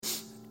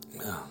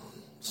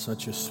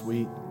Such a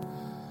sweet,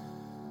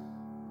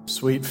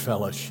 sweet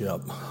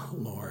fellowship,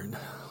 Lord.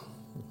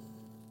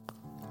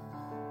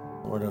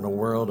 Lord, in a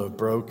world of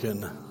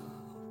broken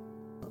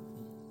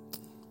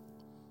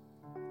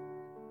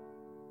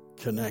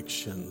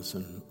connections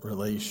and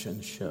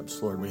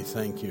relationships, Lord, we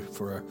thank you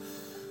for,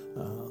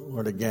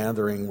 Lord, a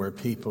gathering where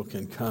people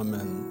can come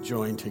and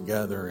join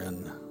together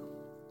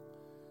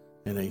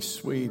in a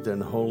sweet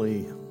and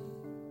holy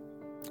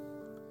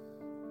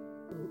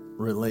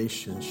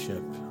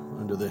relationship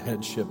under the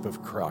headship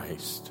of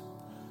Christ.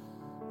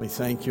 We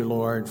thank you,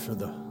 Lord, for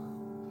the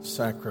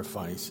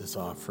sacrifices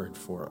offered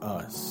for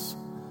us.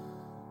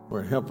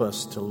 Lord, help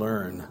us to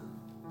learn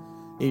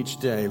each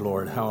day,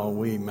 Lord, how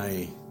we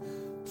may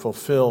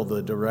fulfill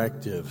the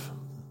directive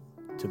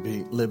to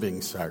be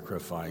living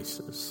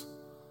sacrifices,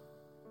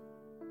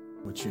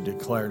 which you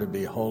declare to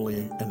be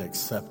holy and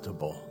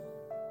acceptable.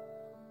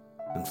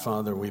 And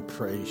Father, we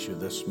praise you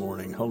this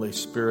morning. Holy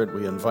Spirit,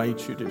 we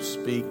invite you to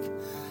speak,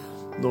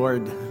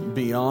 Lord,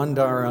 beyond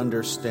our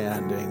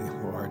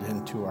understanding, Lord,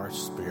 into our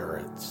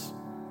spirits.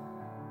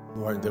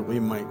 Lord, that we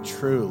might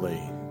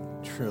truly,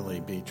 truly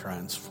be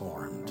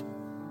transformed.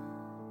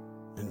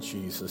 In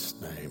Jesus'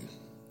 name,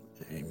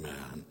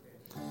 amen.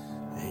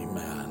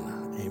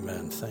 Amen.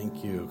 Amen.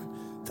 Thank you.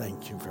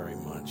 Thank you very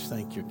much.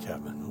 Thank you,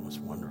 Kevin. It was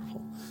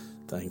wonderful.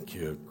 Thank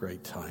you.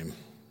 Great time.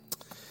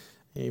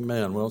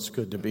 Amen. Well, it's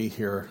good to be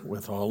here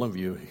with all of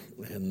you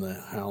in the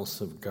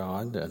house of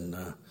God. And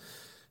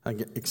I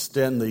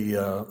extend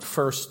the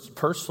first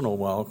personal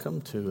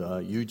welcome to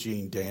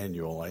Eugene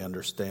Daniel. I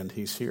understand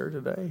he's here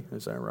today.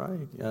 Is that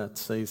right? Yeah,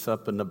 he's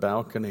up in the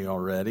balcony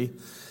already.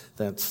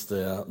 That's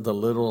the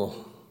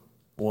little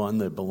one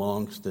that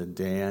belongs to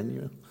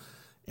Daniel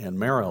and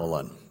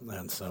Marilyn.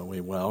 And so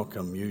we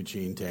welcome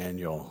Eugene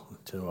Daniel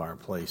to our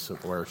place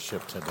of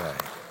worship today.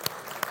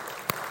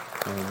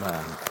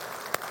 Amen.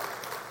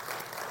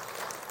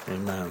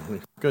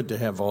 Amen. Good to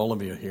have all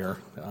of you here.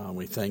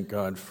 We thank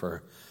God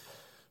for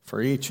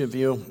each of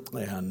you.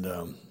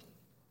 And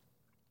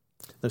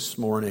this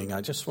morning,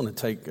 I just want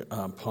to take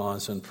a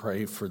pause and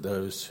pray for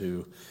those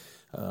who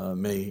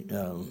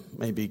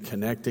may be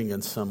connecting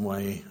in some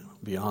way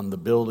beyond the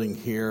building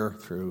here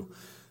through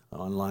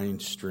online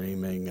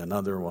streaming and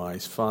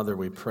otherwise. Father,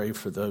 we pray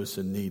for those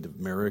in need of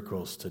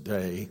miracles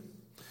today.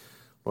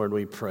 Lord,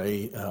 we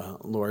pray,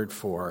 Lord,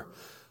 for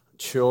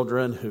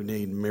children who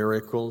need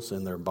miracles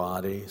in their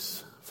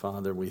bodies.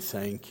 Father, we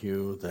thank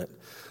you that,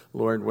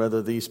 Lord,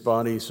 whether these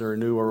bodies are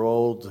new or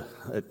old,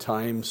 at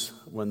times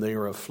when they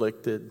are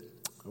afflicted,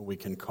 we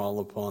can call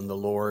upon the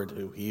Lord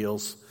who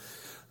heals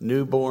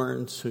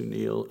newborns,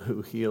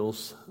 who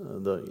heals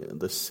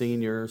the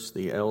seniors,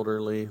 the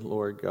elderly,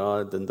 Lord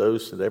God, and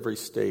those at every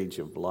stage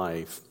of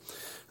life.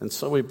 And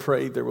so we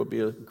pray there will be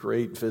a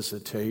great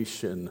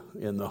visitation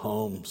in the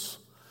homes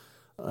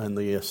and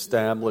the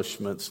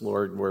establishments,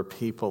 Lord, where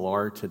people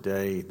are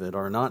today that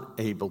are not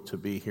able to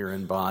be here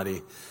in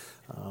body.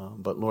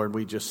 But Lord,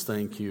 we just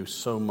thank you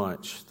so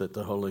much that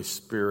the Holy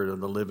Spirit of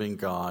the living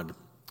God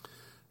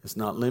is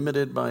not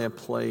limited by a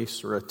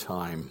place or a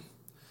time,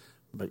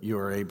 but you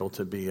are able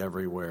to be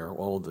everywhere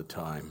all the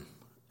time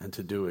and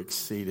to do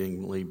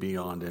exceedingly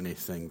beyond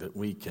anything that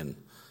we can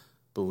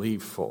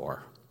believe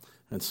for.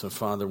 And so,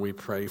 Father, we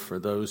pray for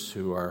those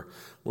who are,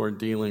 Lord,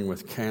 dealing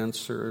with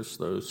cancers,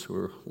 those who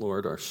are,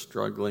 Lord, are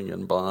struggling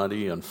in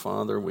body. And,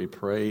 Father, we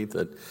pray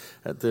that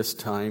at this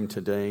time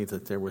today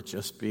that there would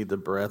just be the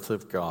breath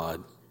of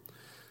God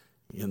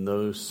in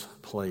those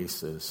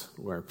places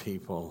where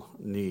people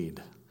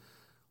need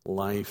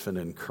life and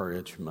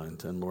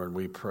encouragement. And, Lord,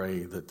 we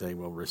pray that they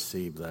will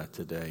receive that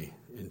today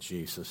in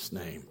Jesus'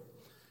 name.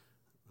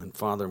 And,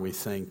 Father, we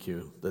thank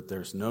you that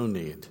there's no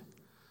need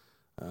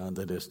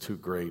that is too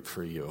great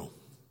for you.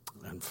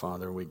 And,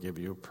 Father, we give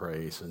you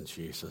praise in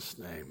Jesus'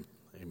 name.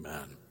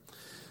 Amen.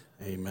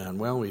 Amen.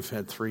 Well, we've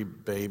had 3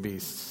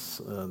 babies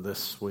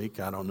this week.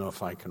 I don't know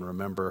if I can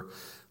remember.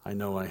 I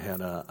know I had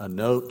a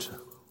note.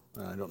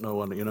 I don't know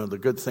what, the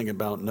good thing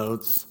about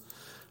notes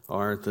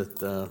are that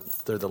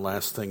they're the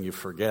last thing you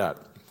forget.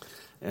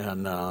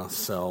 And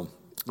so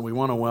we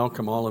want to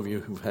welcome all of you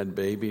who've had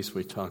babies.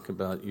 We talk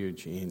about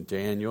Eugene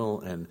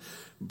Daniel, and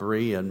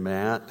Bree and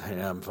Matt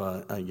have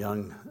a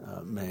young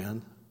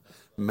man,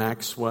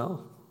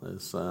 Maxwell.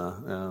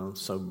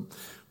 So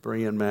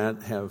Bree and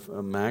Matt have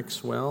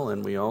Maxwell,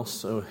 and we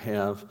also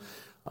have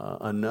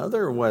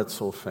another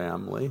Wetzel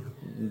family.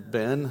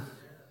 Ben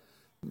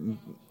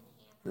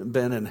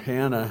and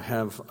Hannah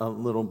have a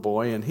little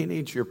boy, and he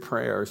needs your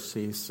prayers.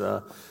 He's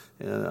going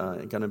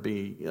to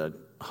be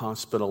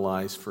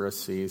hospitalized for a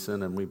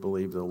season, and we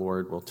believe the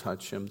Lord will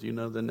touch him. Do you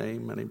know the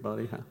name?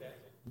 Anybody?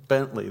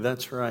 Bentley,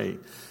 that's right.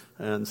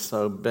 And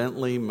so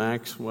Bentley,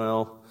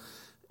 Maxwell,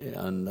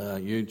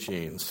 and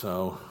Eugene.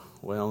 So,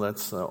 well,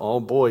 that's all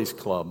boys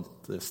club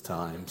this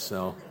time.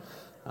 So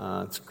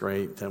it's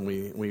great, and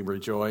we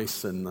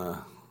rejoice, and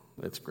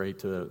it's great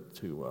to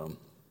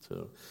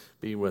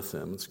be with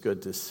them. It's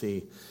good to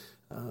see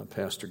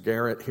Pastor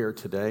Garrett here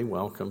today.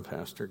 Welcome,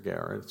 Pastor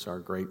Garrett. It's our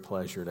great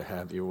pleasure to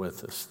have you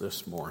with us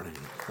this morning.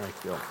 Thank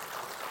you.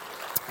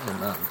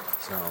 Amen.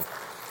 So,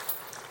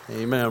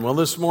 amen. Well,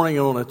 this morning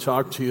I want to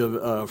talk to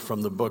you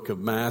from the book of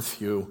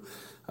Matthew,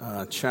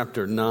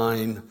 chapter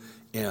 9,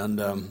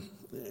 and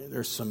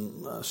there's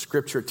some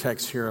scripture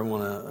text here I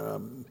want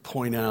to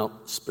point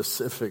out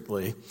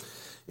specifically.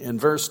 In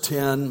verse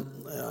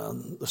 10,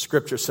 the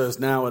scripture says,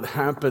 "Now it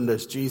happened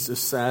as Jesus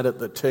sat at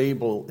the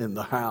table in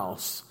the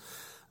house,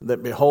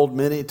 that behold,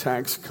 many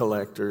tax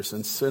collectors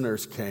and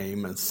sinners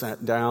came and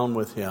sat down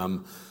with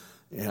him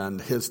and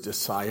his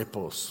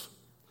disciples."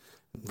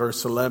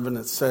 Verse 11,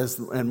 it says,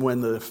 "And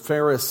when the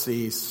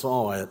Pharisees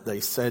saw it,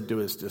 they said to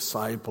his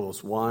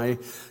disciples, 'Why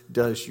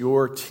does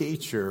your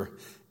teacher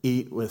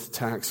eat with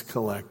tax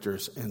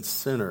collectors and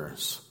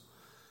sinners?'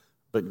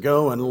 But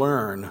go and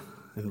learn,"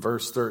 in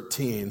verse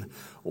 13,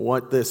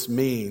 "what this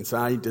means.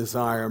 I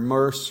desire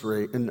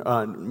mercy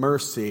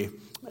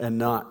and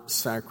not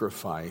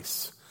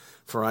sacrifice.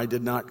 For I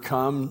did not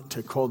come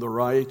to call the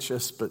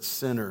righteous, but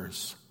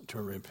sinners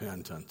to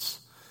repentance."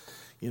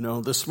 You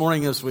know, this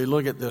morning as we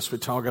look at this, we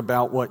talk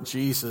about what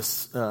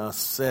Jesus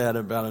said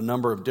about a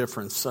number of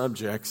different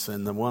subjects.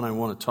 And the one I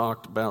want to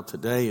talk about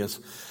today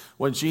is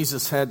what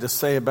Jesus had to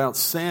say about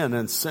sin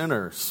and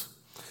sinners.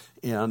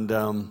 And,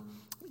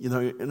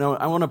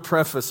 I want to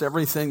preface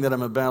everything that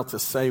I'm about to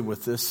say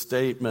with this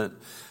statement.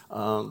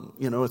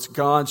 It's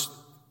God's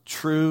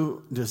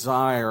true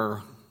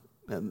desire,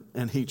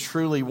 and he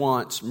truly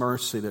wants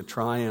mercy to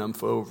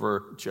triumph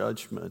over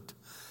judgment.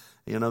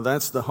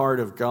 That's the heart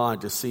of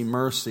God, to see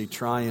mercy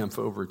triumph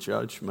over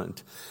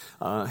judgment.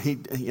 He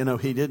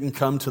didn't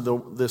come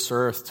to this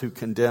earth to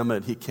condemn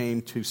it. He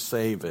came to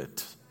save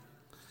it.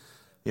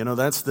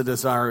 That's the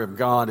desire of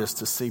God, is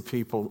to see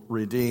people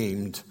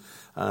redeemed,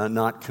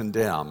 not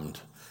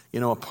condemned.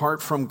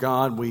 Apart from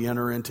God, we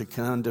enter into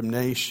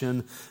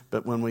condemnation.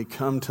 But when we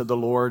come to the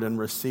Lord and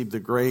receive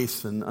the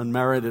grace and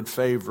unmerited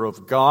favor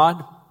of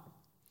God,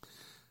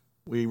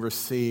 we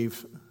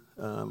receive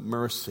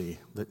mercy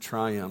that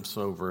triumphs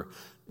over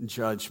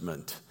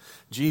judgment.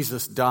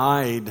 Jesus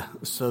died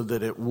so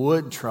that it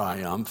would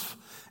triumph,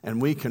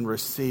 and we can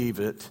receive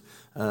it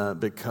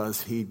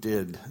because he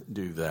did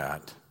do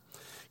that.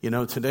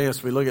 Today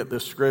as we look at the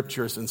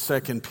scriptures in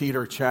 2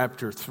 Peter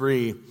chapter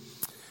 3,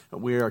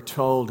 we are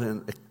told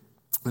in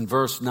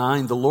verse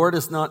 9, "The Lord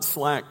is not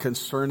slack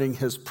concerning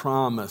his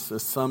promise,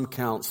 as some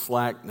count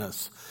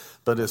slackness,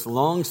 but is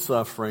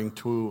long-suffering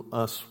to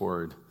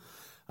usward,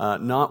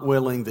 not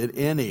willing that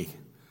any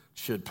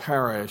should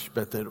perish,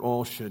 but that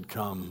all should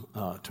come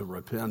to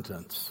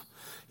repentance."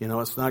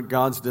 It's not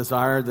God's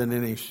desire that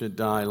any should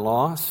die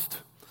lost.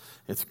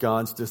 It's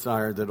God's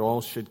desire that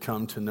all should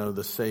come to know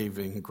the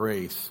saving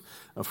grace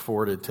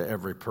afforded to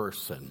every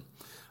person.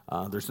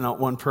 There's not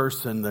one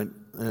person that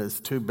is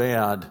too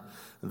bad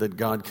that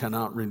God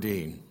cannot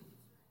redeem.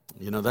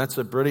 That's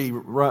a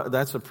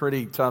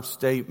pretty tough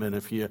statement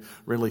if you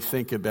really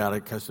think about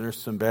it, because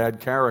there's some bad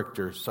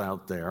characters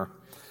out there.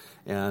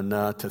 And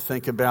to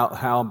think about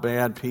how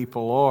bad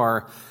people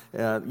are,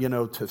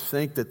 to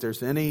think that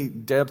there's any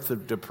depth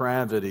of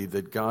depravity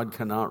that God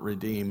cannot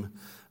redeem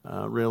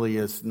really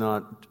is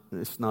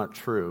not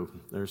true.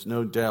 There's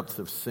no depth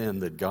of sin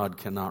that God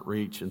cannot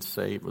reach and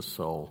save a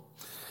soul.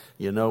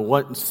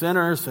 What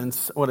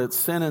it's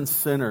sin and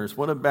sinners,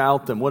 what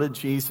about them? What did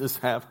Jesus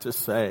have to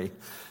say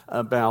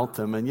about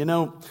them? And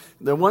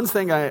the one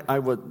thing I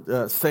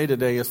would say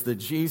today is that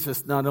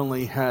Jesus not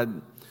only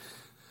had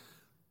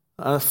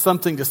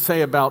something to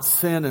say about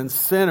sin and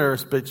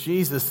sinners, but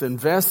Jesus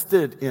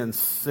invested in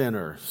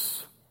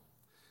sinners.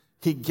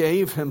 He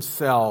gave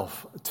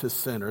himself to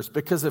sinners,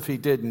 because if he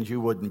didn't,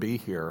 you wouldn't be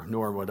here,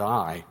 nor would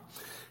I.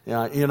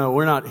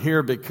 We're not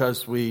here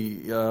because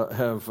we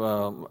have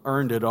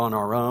earned it on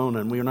our own,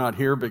 and we're not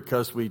here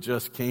because we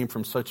just came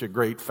from such a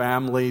great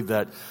family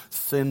that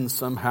sin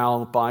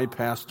somehow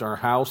bypassed our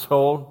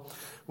household.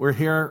 We're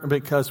here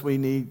because we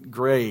need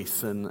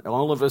grace, and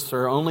all of us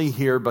are only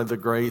here by the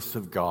grace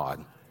of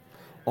God.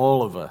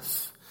 All of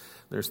us.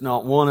 There's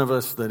not one of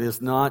us that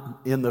is not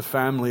in the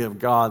family of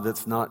God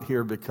that's not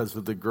here because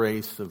of the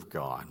grace of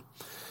God.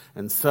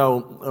 And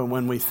so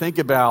when we think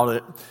about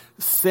it,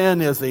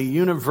 sin is a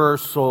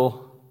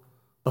universal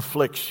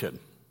affliction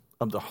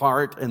of the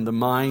heart and the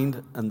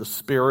mind and the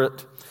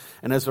spirit.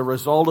 And as a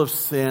result of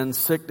sin,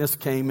 sickness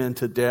came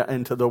into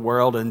the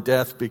world, and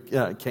death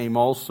came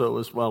also,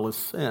 as well as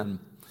sin.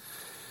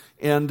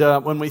 And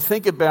when we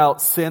think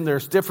about sin,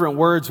 there's different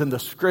words in the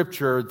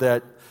scripture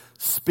that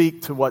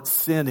speak to what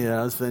sin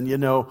is. And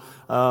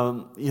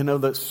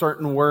that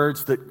certain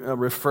words that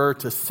refer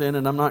to sin,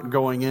 and I'm not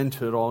going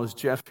into it all. Is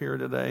Jeff here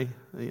today?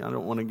 I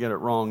don't want to get it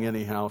wrong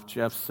anyhow, if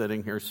Jeff's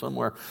sitting here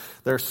somewhere.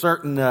 There are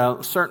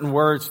certain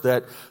words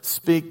that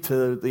speak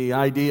to the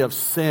idea of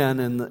sin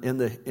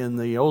in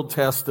the Old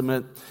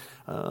Testament.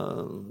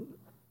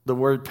 The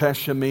word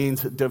pesha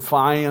means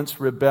defiance,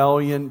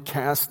 rebellion,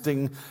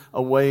 casting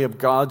away of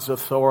God's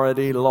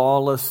authority,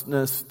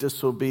 lawlessness,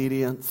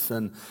 disobedience.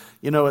 And,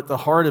 at the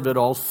heart of it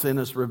all, sin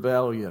is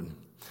rebellion.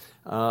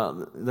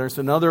 There's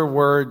another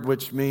word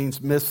which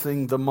means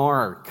missing the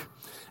mark.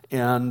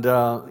 And,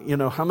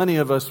 how many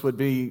of us would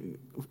be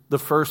the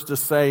first to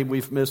say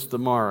we've missed the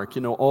mark?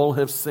 All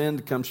have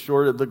sinned, come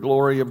short of the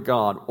glory of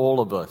God. All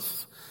of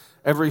us.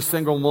 Every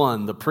single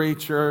one. The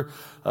preacher,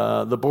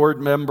 the board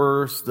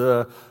members,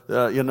 the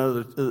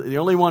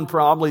only one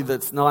probably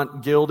that's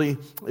not guilty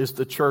is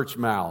the church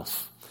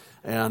mouse.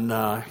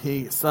 And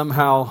he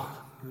somehow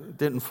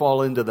didn't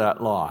fall into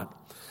that lot.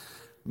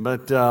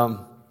 But,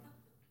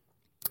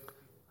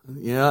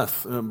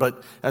 yes,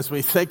 but as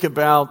we think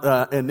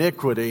about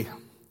iniquity,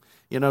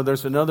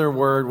 there's another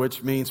word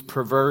which means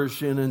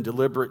perversion and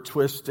deliberate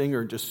twisting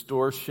or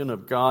distortion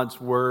of God's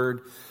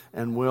word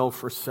and will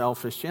for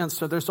selfish ends.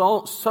 So there's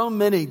so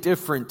many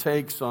different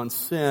takes on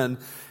sin.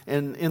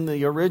 And in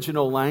the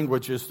original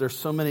languages, there's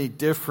so many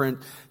different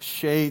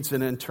shades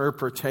and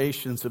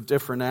interpretations of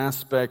different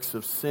aspects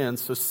of sin.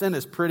 So sin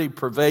is pretty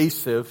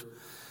pervasive.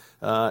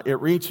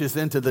 It reaches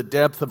into the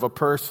depth of a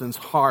person's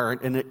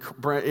heart, and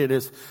it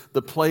is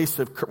the place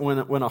of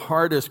when a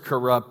heart is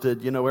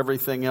corrupted,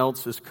 everything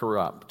else is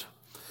corrupt.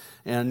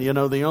 And,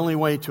 the only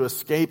way to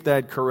escape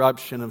that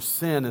corruption of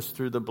sin is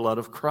through the blood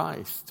of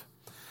Christ.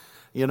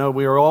 We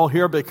are all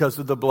here because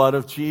of the blood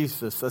of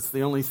Jesus. That's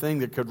the only thing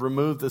that could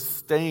remove the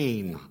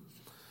stain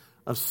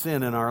of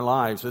sin in our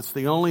lives. It's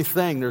the only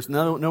thing. There's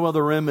no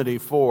other remedy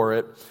for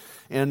it.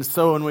 And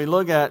so when we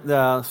look at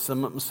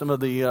some of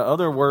the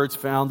other words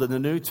found in the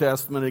New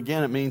Testament,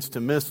 again, it means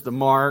to miss the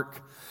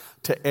mark,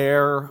 to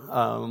err.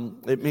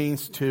 It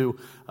means to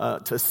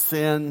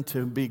sin,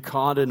 to be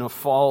caught in a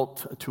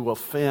fault, to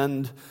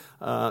offend,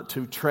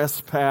 to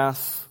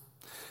trespass.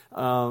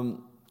 Another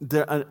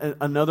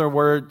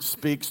word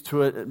speaks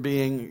to it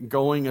being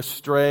going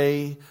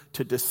astray,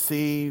 to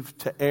deceive,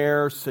 to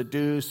err,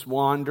 seduce,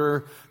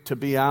 wander, to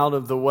be out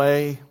of the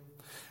way.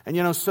 And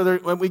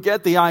when we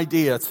get the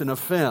idea, it's an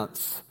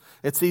offense.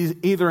 It's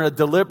either a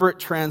deliberate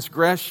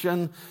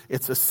transgression,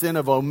 it's a sin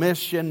of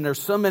omission.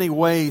 There's so many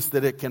ways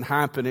that it can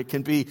happen. It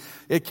can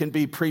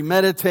be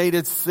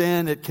premeditated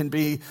sin. It can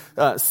be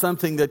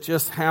something that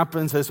just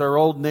happens as our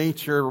old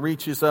nature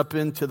reaches up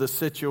into the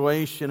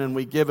situation and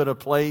we give it a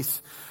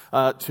place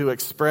to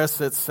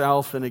express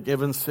itself in a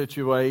given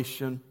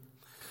situation.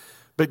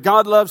 But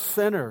God loves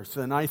sinners,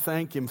 and I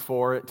thank Him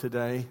for it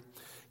today.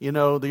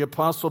 The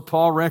Apostle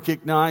Paul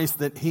recognized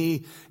that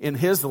he, in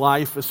his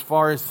life, as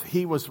far as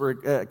he was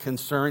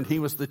concerned, he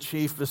was the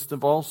chiefest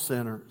of all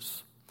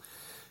sinners.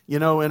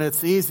 And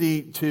it's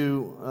easy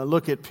to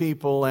look at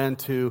people and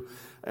to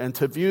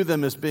view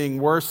them as being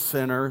worse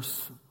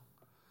sinners.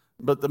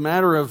 But the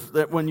matter of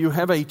that, when you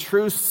have a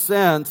true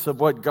sense of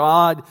what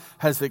God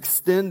has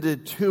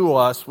extended to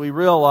us, we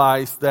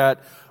realize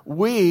that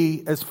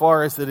we, as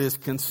far as it is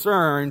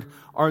concerned,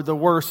 are the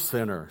worst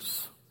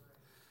sinners.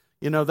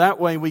 That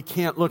way we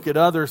can't look at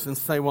others and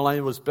say, well, I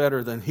was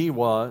better than he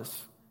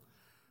was.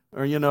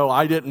 Or,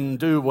 I didn't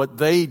do what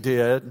they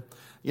did.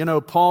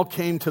 Paul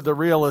came to the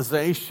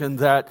realization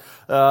that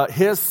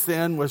his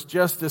sin was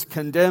just as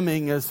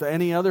condemning as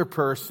any other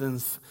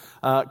person's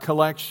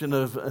collection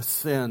of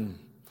sin.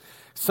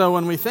 So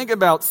when we think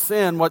about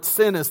sin, what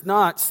sin is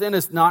not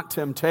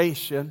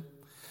temptation.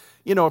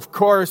 Of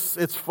course,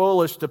 it's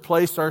foolish to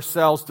place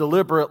ourselves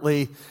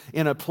deliberately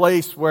in a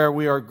place where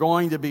we are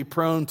going to be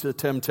prone to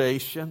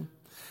temptation.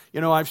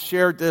 I've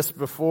shared this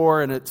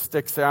before, and it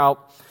sticks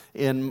out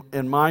in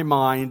my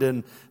mind.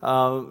 And,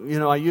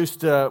 I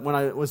used to, when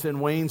I was in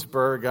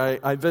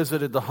Waynesburg, I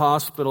visited the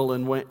hospital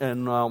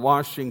in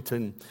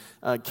Washington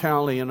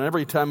County, and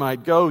every time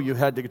I'd go, you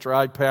had to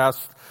drive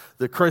past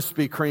the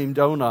Krispy Kreme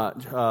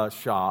donut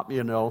shop,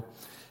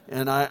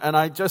 And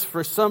I just,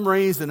 for some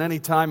reason, any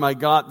time I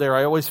got there,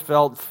 I always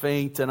felt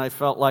faint and I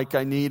felt like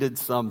I needed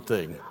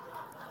something.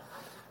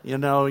 You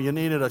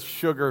needed a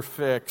sugar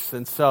fix.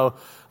 And so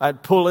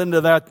I'd pull into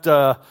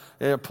that,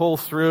 pull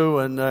through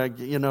and,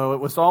 it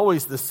was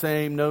always the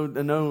same.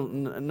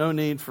 No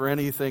need for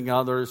anything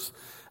other.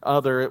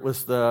 It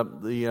was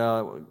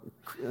the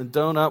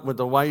donut with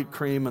the white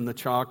cream and the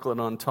chocolate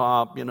on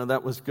top.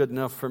 That was good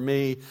enough for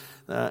me.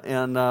 But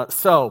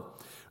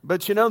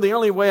the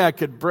only way I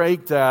could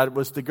break that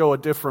was to go a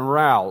different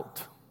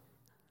route.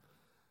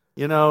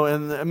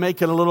 And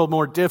make it a little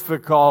more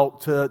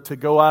difficult to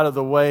go out of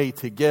the way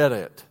to get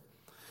it.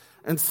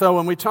 And so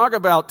when we talk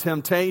about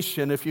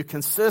temptation, if you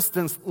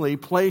consistently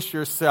place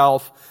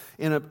yourself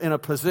in a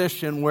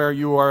position where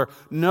you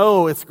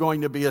know it's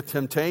going to be a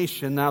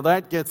temptation, now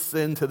that gets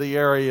into the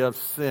area of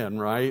sin,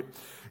 right?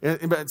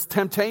 But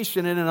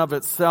temptation in and of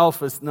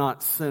itself is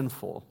not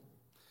sinful.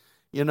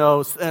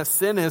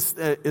 Sin is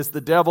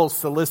the devil's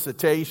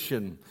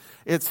solicitation.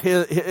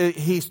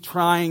 He's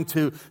trying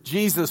to,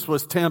 Jesus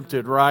was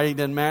tempted, right,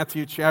 in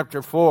Matthew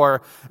chapter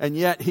 4, and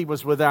yet he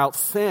was without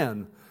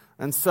sin.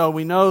 And so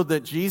we know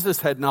that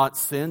Jesus had not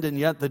sinned, and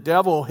yet the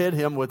devil hit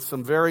him with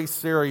some very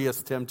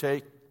serious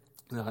temptations.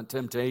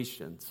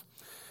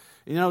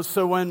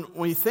 So when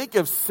we think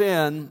of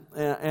sin,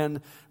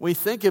 and we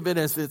think of it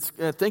as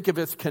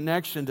its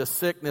connection to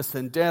sickness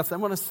and death, I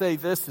want to say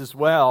this as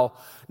well.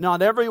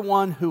 Not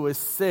everyone who is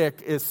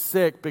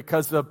sick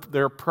because of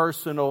their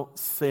personal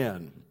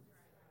sin.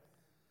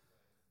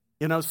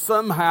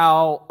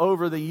 Somehow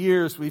over the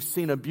years we've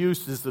seen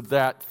abuses of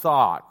that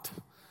thought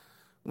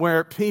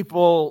where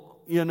people,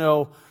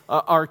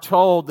 are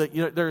told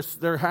that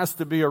there has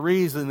to be a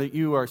reason that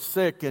you are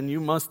sick and you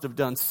must have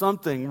done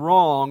something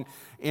wrong.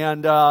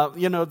 And,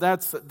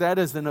 that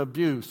is an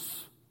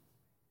abuse.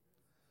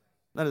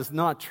 That is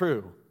not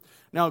true.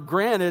 Now,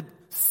 granted,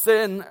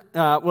 sin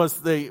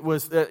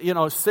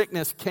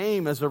sickness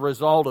came as a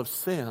result of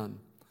sin.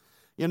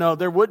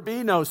 There would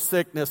be no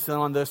sickness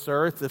on this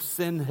earth if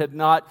sin had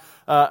not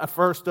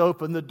first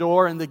opened the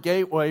door and the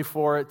gateway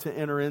for it to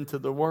enter into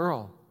the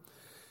world.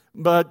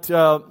 But,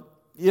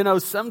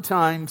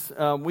 sometimes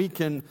we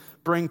can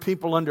bring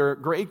people under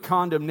great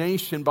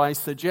condemnation by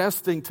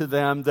suggesting to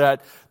them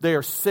that they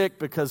are sick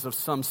because of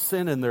some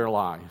sin in their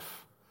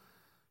life.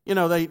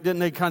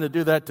 They kind of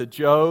do that to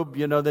Job.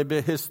 They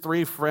be his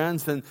three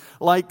friends, and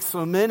like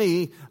so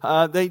many,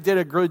 they did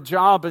a good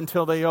job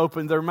until they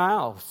opened their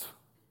mouths.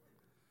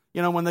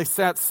 When they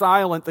sat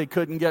silent, they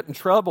couldn't get in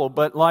trouble.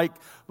 But like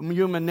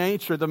human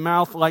nature, the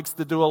mouth likes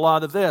to do a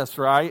lot of this,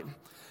 right?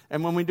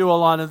 And when we do a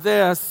lot of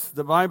this,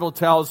 the Bible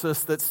tells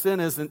us that sin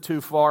isn't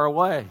too far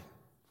away.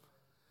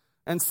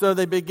 And so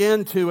they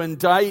begin to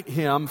indict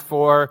him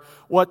for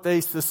what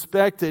they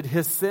suspected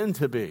his sin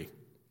to be.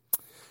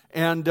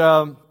 And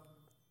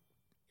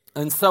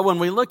so when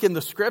we look in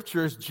the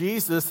scriptures,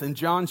 Jesus in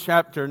John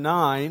chapter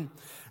 9,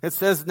 it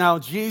says, "Now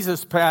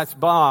Jesus passed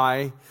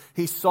by.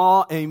 He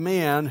saw a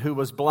man who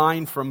was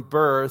blind from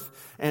birth,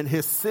 and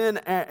his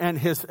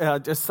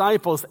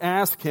disciples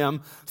asked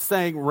him,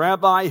 saying,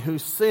 'Rabbi, who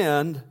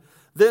sinned,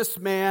 this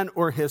man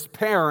or his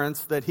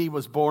parents, that he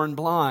was born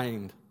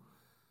blind?'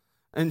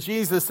 And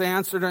Jesus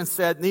answered and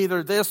said,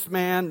 'Neither this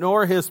man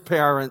nor his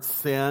parents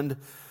sinned,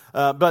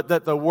 but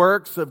that the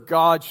works of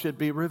God should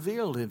be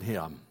revealed in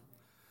him.'"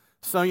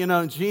 So,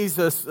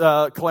 Jesus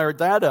cleared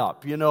that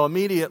up.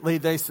 Immediately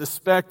they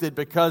suspected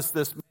because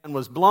this man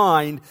was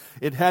blind,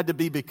 it had to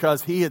be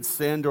because he had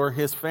sinned or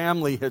his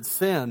family had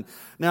sinned.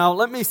 Now,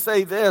 let me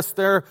say this.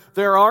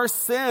 There are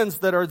sins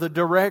that are the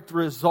direct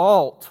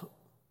result.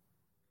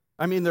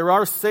 There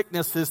are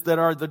sicknesses that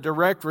are the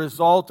direct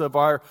result of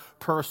our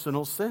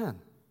personal sin.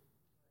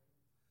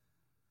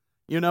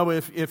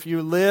 If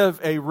you live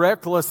a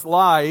reckless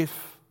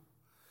life,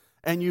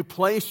 and you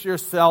place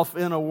yourself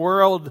in a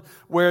world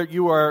where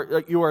you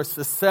are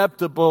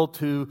susceptible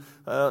to,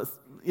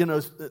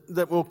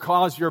 that will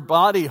cause your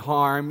body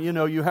harm,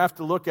 you have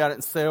to look at it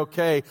and say,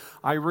 okay,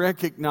 I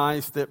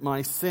recognize that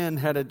my sin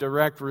had a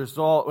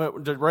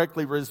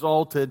directly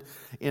resulted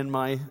in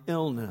my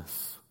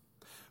illness.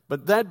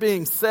 But that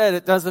being said,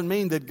 it doesn't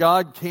mean that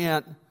God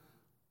can't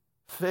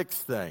fix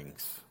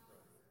things.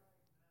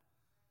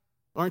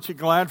 Aren't you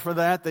glad for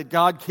that? That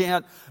God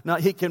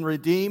He can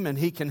redeem and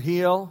He can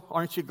heal?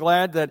 Aren't you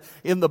glad that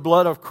in the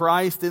blood of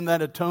Christ, in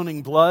that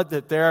atoning blood,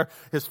 that there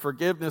is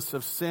forgiveness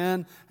of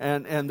sin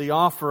and the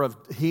offer of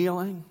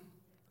healing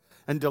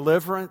and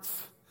deliverance?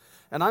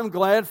 And I'm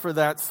glad for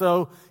that.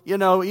 So,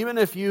 even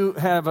if you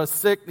have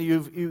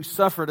you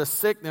suffered a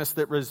sickness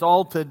that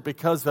resulted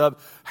because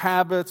of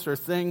habits or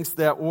things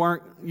that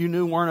you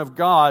knew weren't of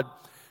God,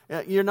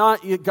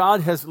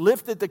 God has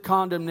lifted the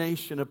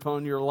condemnation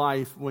upon your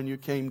life when you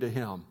came to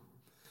Him.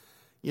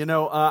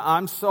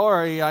 I'm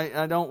sorry,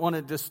 I don't want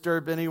to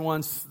disturb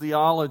anyone's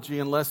theology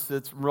unless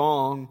it's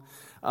wrong.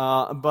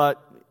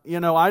 But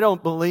I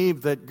don't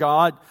believe that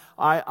God,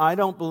 I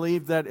don't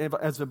believe that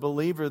as a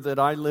believer that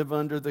I live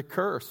under the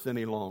curse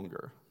any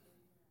longer.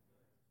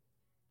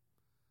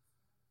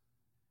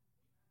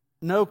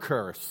 No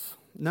curse.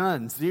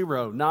 None.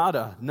 Zero.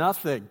 Nada.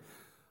 Nothing.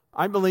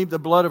 I believe the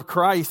blood of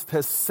Christ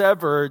has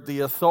severed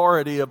the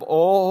authority of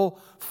all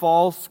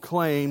false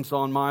claims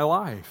on my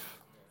life.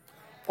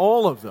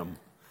 All of them.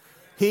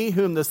 He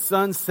whom the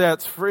Son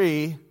sets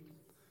free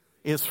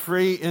is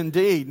free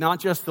indeed.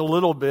 Not just a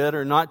little bit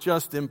or not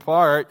just in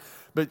part,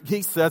 but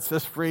He sets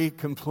us free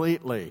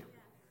completely.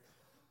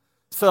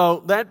 So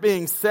that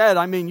being said,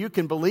 you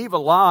can believe a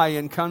lie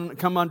and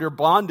come under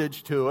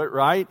bondage to it,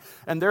 right?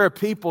 And there are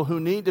people who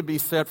need to be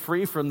set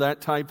free from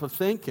that type of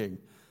thinking.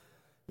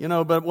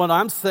 But what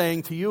I'm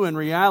saying to you in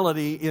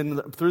reality,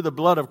 through the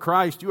blood of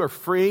Christ, you are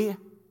free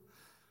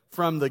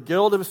from the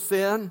guilt of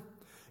sin.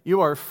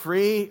 You are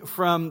free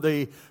from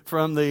the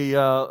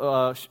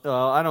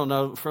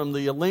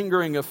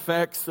lingering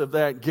effects of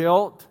that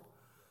guilt.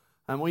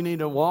 And we need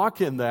to walk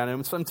in that.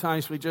 And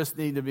sometimes we just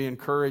need to be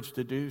encouraged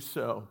to do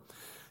so.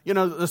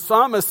 The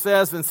psalmist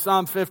says in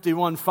Psalm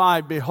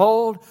 51:5,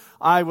 "Behold,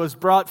 I was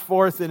brought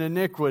forth in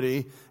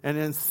iniquity, and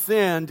in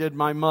sin did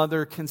my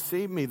mother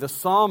conceive me." The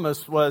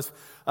psalmist was,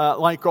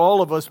 like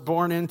all of us,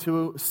 born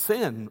into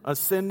sin, a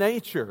sin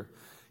nature.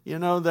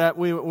 That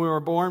we were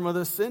born with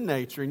a sin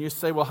nature. And you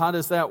say, well, how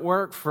does that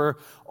work for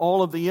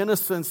all of the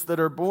innocents that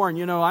are born?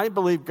 I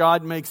believe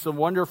God makes a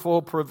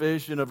wonderful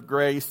provision of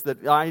grace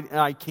that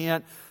I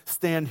can't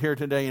stand here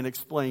today and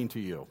explain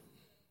to you.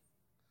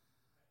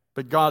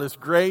 But God is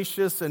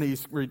gracious and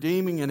He's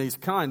redeeming and He's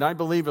kind. I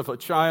believe if a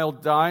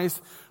child dies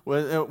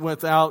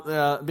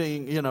without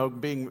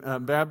being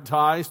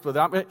baptized,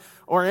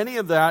 or any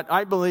of that,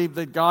 I believe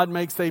that God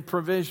makes a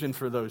provision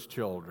for those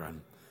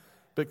children.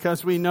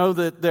 Because we know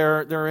that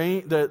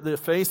the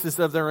faces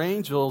of their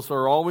angels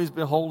are always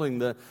beholding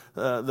the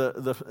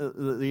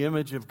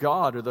image of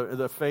God, or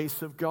the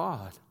face of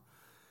God.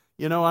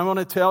 You know, I want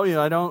to tell you,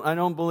 I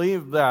don't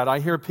believe that. I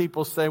hear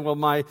people say, "Well,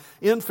 my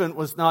infant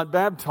was not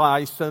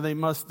baptized, so they're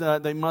not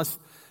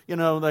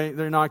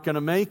going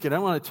to make it." I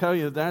want to tell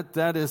you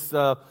that is.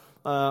 I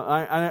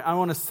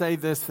want to say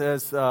this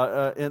as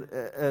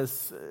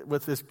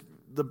with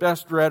the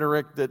best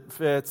rhetoric that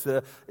fits.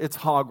 It's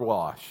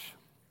hogwash.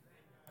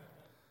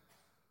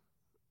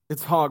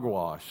 It's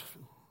hogwash.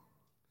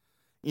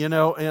 You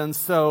know, and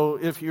so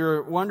if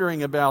you're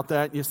wondering about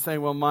that, you say,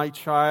 "Well, my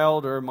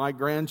child or my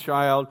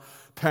grandchild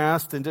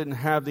passed and didn't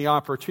have the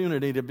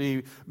opportunity to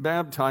be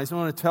baptized." I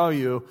want to tell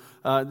you,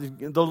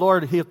 the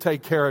Lord, He'll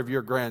take care of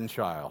your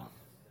grandchild.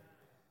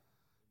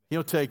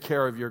 He'll take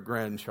care of your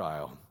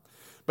grandchild.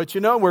 But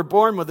you know, we're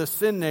born with a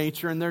sin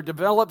nature, and there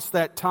develops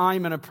that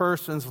time in a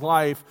person's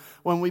life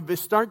when we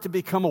start to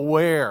become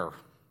aware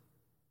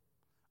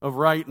of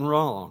right and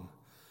wrong.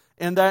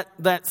 And that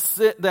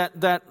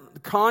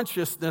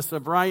consciousness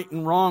of right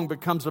and wrong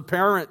becomes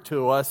apparent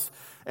to us.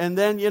 And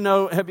then, you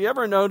know, have you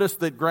ever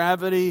noticed that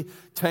gravity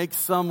takes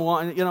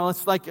someone, you know,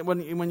 it's like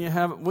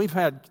we've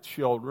had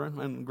children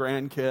and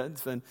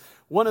grandkids, and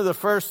one of the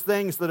first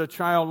things that a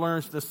child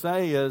learns to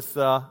say is,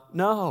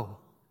 no.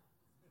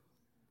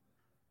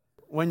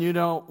 When you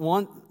don't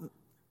want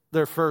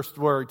their first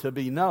word to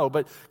be no,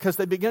 but because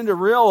they begin to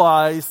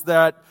realize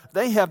that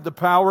they have the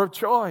power of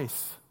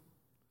choice.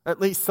 At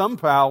least some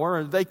power,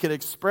 and they could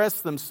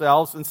express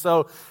themselves. And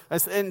so,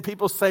 and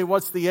people say,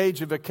 "What's the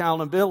age of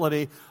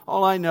accountability?"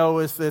 All I know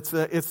is it's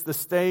the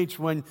stage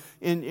when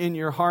in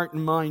your heart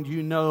and mind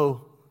you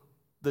know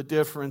the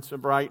difference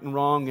of right and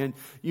wrong, and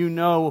you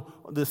know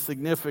the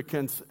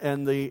significance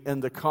and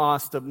the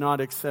cost of not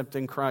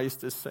accepting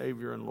Christ as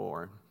Savior and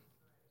Lord.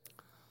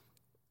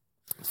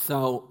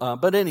 So,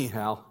 but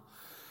anyhow.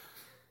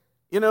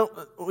 You know,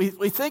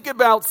 we think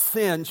about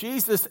sin.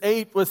 Jesus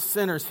ate with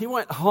sinners. He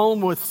went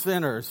home with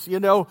sinners, you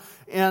know,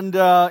 and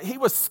He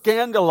was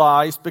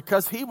scandalized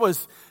because he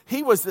was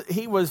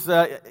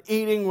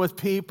eating with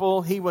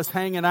people. He was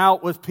hanging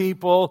out with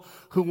people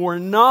who were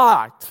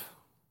not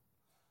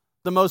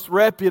the most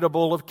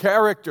reputable of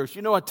characters.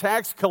 You know, a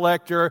tax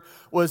collector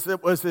was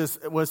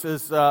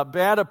as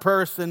bad a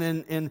person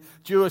in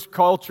Jewish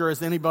culture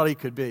as anybody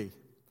could be.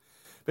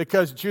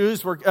 Because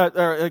Jews were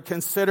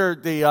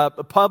considered the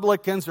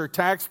publicans or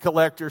tax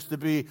collectors to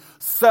be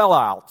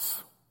sellouts,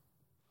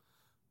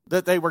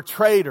 that they were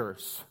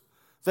traitors,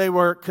 they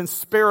were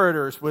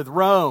conspirators with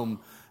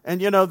Rome,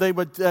 and you know they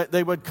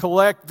would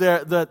collect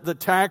the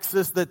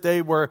taxes that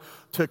they were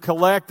to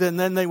collect, and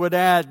then they would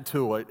add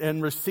to it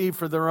and receive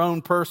for their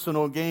own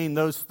personal gain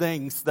those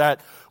things that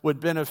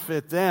would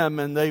benefit them,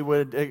 and they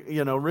would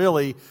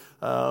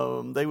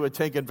they would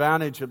take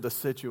advantage of the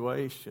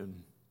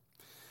situation.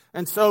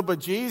 And so, but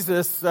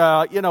Jesus,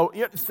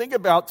 think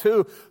about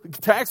too,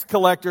 tax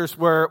collectors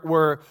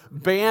were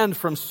banned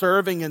from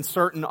serving in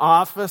certain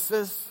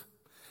offices.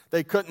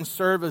 They couldn't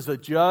serve as a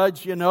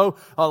judge, you know.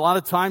 A lot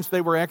of times they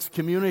were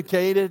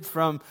excommunicated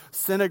from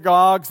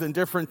synagogues and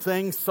different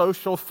things,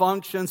 social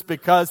functions,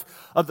 because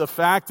of the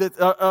fact that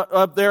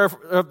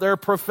of their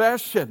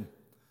profession.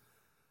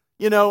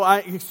 You know,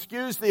 I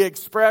excuse the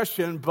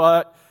expression,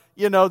 but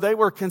you know, they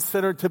were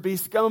considered to be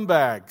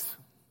scumbags.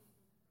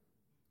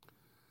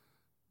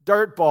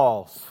 Dirt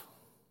balls,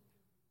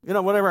 you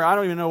know, whatever. I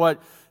don't even know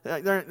what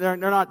they're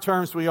not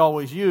terms we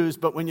always use,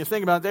 but when you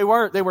think about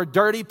it, they were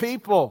dirty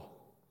people.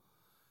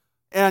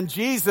 And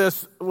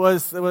Jesus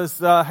was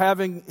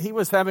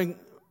having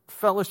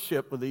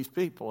fellowship with these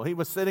people. He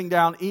was sitting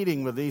down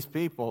eating with these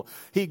people.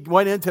 He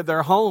went into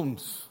their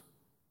homes,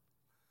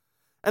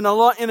 and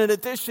in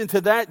addition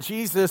to that,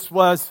 Jesus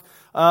was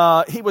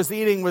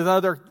eating with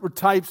other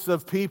types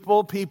of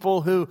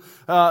people who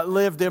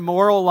lived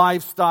immoral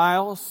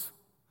lifestyles.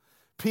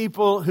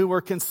 People who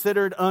were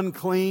considered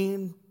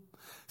unclean,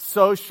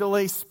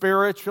 socially,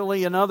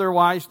 spiritually, and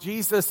otherwise.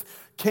 Jesus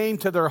came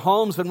to their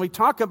homes, and we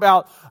talk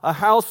about a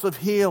house of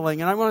healing.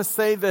 And I want to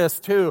say this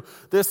too.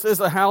 This is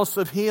a house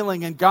of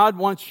healing, and God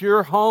wants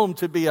your home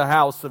to be a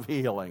house of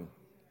healing.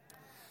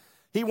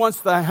 He wants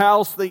the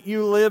house that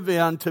you live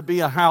in to be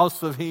a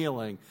house of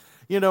healing.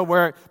 You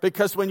know,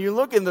 because when you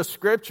look in the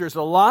scriptures,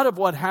 a lot of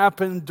what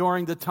happened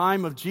during the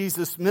time of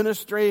Jesus'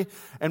 ministry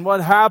and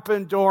what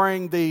happened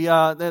during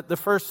the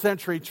first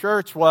century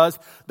church was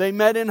they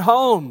met in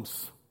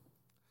homes.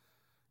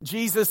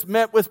 Jesus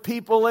met with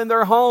people in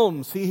their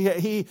homes.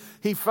 He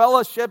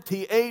fellowshiped,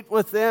 He ate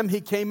with them,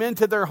 He came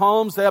into their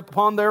homes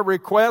upon their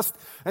request,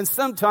 and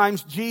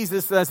sometimes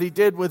Jesus, as He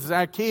did with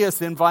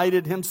Zacchaeus,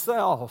 invited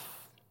Himself.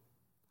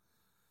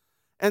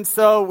 And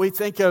so we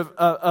think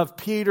of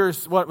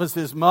Peter's, what was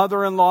his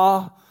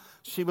mother-in-law,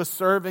 she was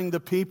serving the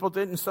people.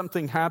 Didn't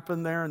something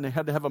happen there and they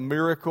had to have a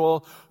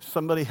miracle?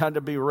 Somebody had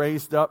to be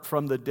raised up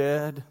from the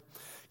dead.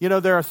 You know,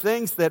 there are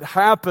things that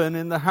happen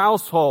in the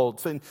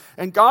households.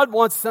 And God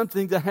wants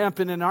something to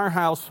happen in our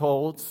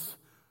households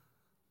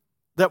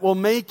that will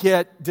make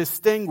it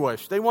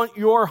distinguished. They want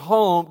your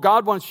home,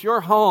 God wants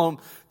your home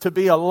to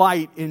be a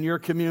light in your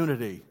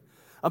community.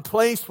 A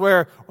place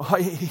where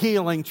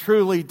healing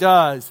truly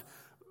does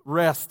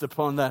rest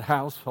upon that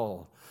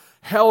household.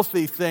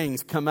 Healthy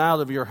things come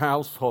out of your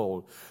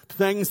household.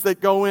 Things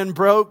that go in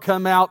broke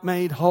come out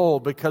made whole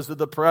because of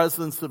the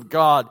presence of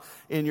God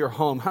in your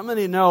home. How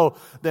many know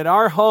that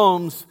our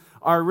homes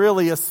are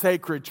really a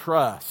sacred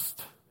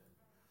trust?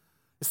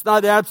 It's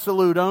not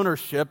absolute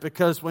ownership,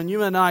 because when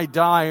you and I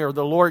die or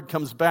the Lord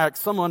comes back,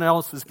 someone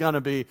else is going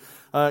to be,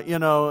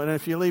 and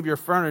if you leave your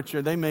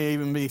furniture, they may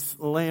even be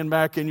laying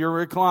back in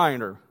your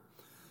recliner.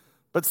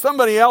 But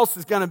somebody else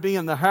is going to be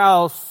in the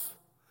house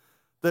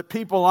that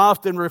people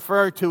often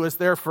refer to as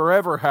their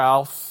forever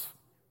house.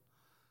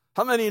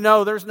 How many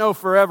know there's no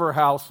forever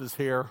houses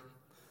here?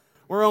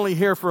 We're only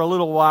here for a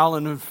little while,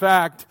 and in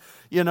fact,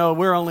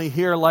 we're only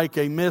here like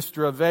a mist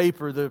or a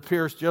vapor that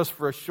appears just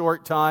for a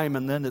short time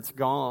and then it's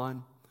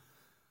gone.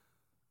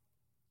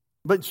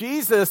 But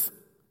Jesus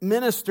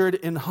ministered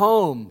in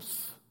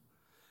homes.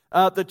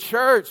 The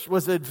church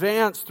was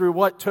advanced through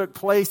what took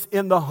place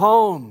in the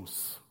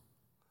homes.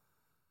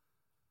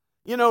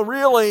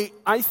 Really,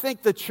 I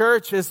think the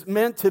church is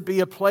meant to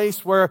be a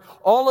place where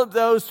all of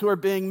those who are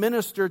being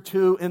ministered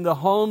to in the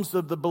homes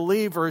of the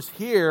believers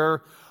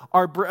here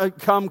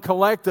come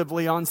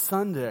collectively on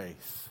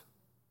Sundays.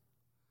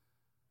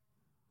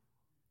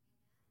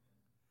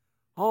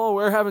 Oh,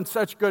 we're having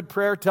such good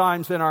prayer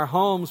times in our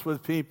homes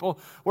with people.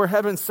 We're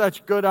having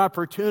such good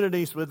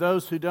opportunities with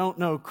those who don't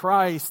know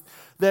Christ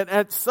that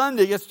at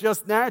Sunday it's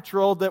just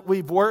natural that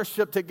we've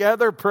worshiped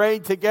together,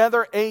 prayed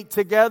together, ate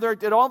together,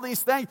 did all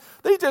these things.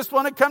 They just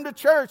want to come to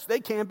church. They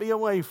can't be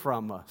away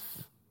from us.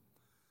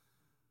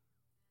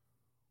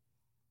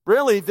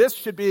 Really, this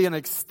should be an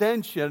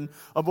extension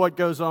of what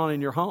goes on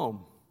in your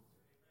home.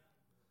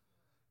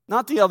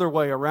 Not the other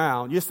way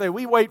around. You say,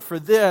 we wait for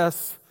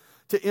this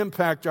to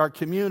impact our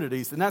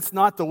communities, and that's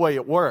not the way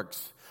it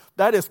works.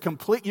 That is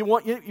complete. You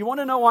want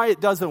to know why it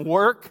doesn't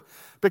work?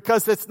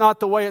 Because it's not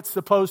the way it's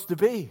supposed to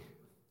be.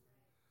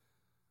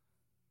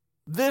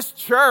 This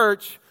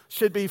church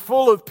should be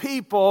full of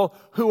people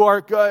who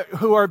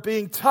are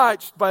being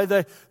touched by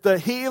the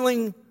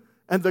healing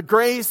and the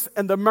grace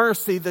and the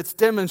mercy that's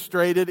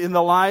demonstrated in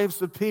the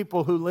lives of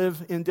people who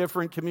live in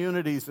different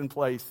communities and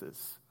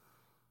places.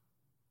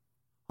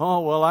 Oh,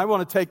 well, I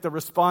want to take the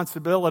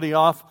responsibility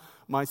off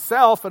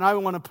myself, and I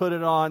want to put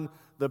it on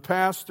the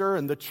pastor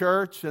and the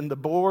church and the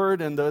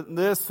board and the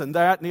this and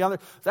that and the other.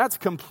 That's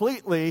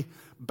completely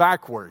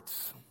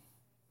backwards.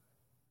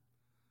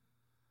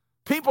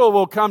 People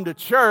will come to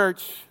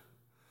church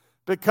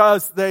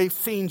because they've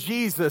seen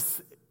Jesus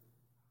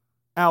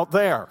out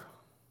there.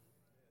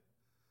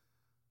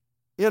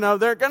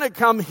 They're going to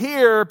come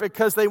here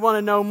because they want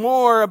to know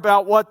more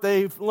about what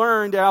they've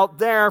learned out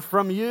there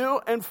from you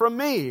and from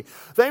me.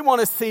 They want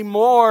to see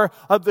more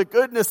of the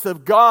goodness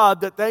of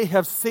God that they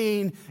have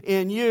seen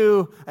in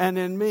you and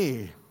in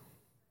me.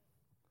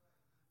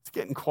 It's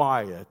getting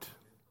quiet.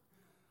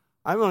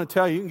 I want to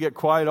tell you, you can get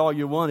quiet all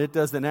you want. It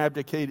doesn't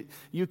abdicate.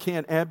 You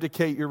can't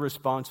abdicate your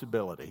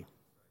responsibility.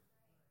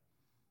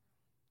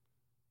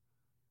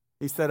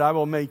 He said, I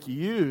will make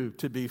you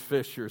to be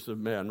fishers of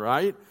men,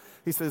 right?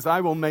 He says,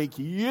 I will make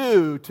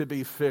you to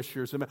be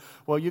fishers of men.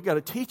 Well, you've got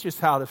to teach us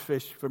how to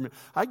fish for men.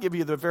 I give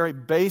you the very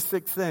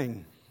basic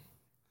thing.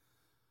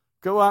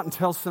 Go out and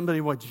tell somebody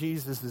what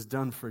Jesus has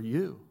done for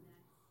you.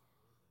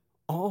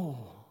 Oh,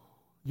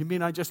 you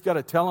mean I just got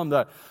to tell them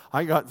that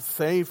I got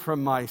saved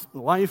from my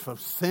life of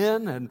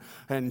sin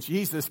and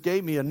Jesus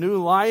gave me a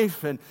new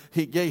life and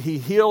He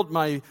healed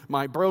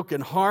my broken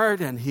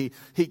heart and He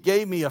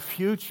gave me a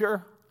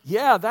future?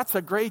 Yeah, that's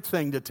a great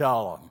thing to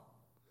tell them.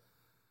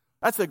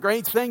 That's a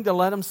great thing to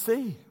let them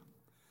see.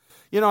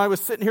 I was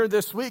sitting here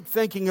this week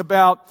thinking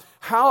about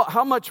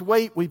how much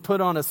weight we put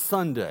on a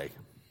Sunday.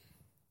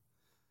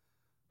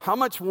 How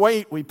much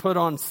weight we put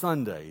on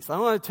Sundays. I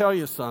want to tell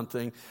you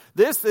something.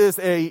 This is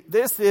a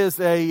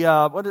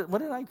what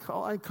did I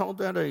call? I called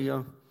that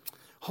a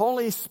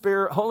Holy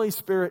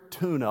Spirit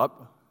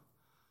tune-up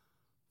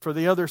for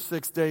the other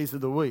 6 days of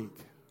the week.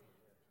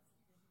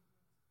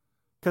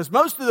 Because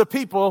most of the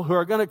people who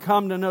are going to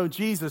come to know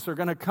Jesus are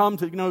going to come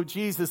to know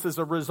Jesus as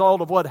a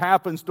result of what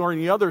happens during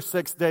the other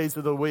 6 days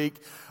of the week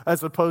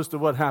as opposed to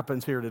what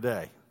happens here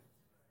today.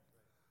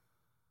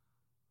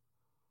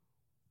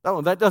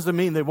 No, that doesn't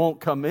mean they won't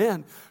come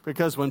in,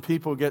 because when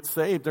people get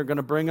saved, they're going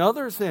to bring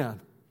others in.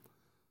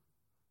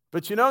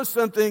 But you know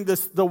something?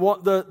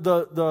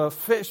 The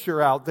fish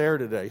are out there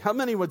today. How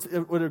many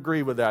would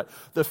agree with that?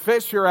 The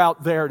fish are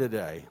out there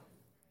today.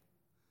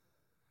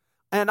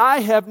 And I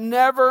have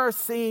never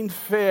seen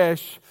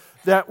fish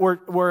that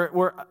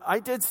were I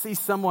did see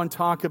someone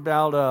talk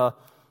about,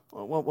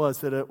 what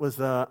was it? It was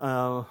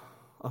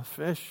a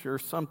fish or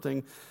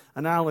something,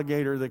 an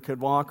alligator that could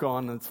walk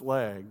on its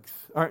legs.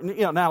 Or,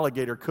 an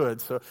alligator could,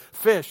 so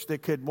fish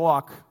that could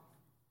walk.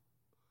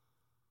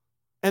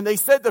 And they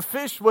said the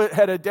fish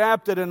had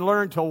adapted and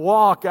learned to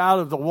walk out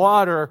of the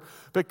water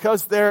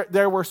because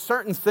there were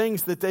certain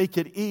things that they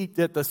could eat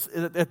at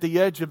the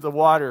edge of the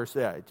water's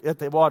edge, at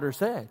the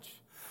water's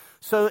edge.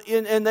 So,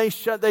 they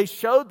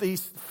showed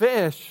these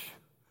fish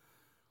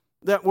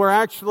that were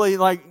actually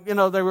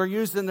they were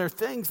using their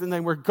things and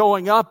they were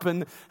going up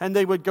and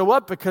they would go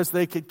up because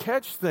they could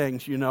catch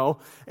things,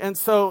 And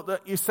so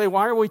you say,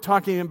 why are we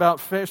talking about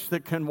fish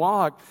that can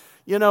walk?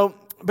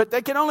 But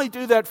they can only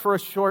do that for a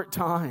short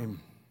time.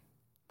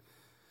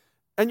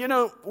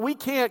 And we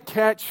can't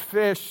catch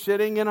fish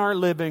sitting in our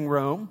living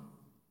room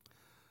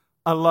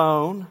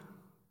alone.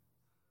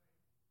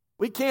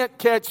 We can't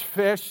catch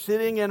fish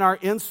sitting in our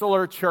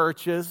insular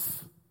churches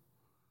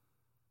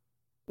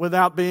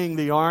without being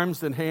the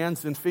arms and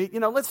hands and feet.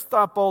 Let's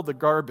stop all the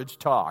garbage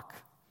talk.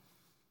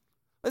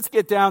 Let's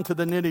get down to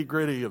the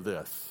nitty-gritty of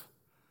this.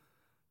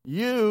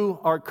 You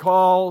are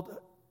called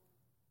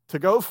to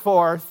go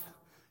forth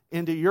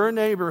into your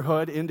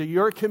neighborhood, into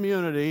your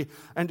community,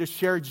 and to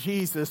share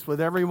Jesus with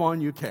everyone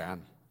you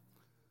can.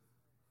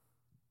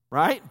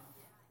 Right?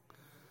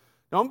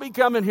 Don't be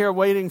coming here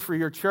waiting for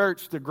your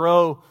church to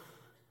grow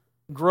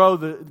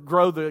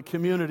the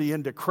community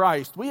into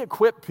Christ. We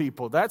equip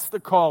people. That's the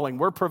calling.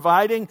 We're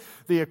providing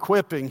the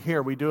equipping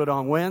here. We do it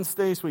on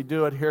Wednesdays. We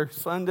do it here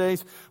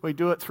Sundays. We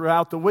do it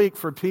throughout the week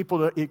for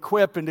people to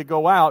equip and to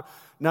go out.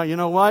 Now, you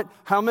know what?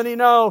 How many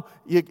know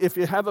if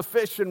you have a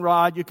fishing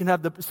rod, you can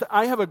have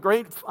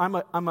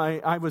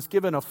I was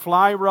given a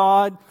fly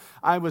rod.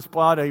 I was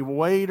bought a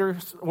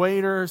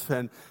waders,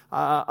 and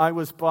I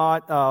was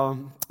bought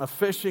a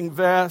fishing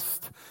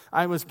vest.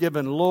 I was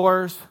given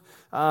lures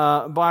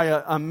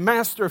by a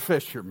master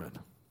fisherman.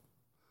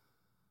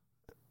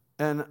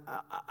 And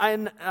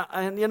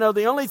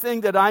the only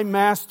thing that I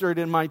mastered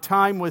in my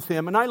time with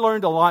him, and I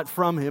learned a lot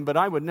from him, but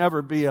I would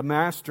never be a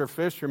master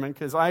fisherman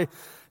because I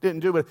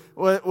didn't do it,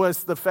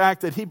 was the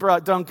fact that he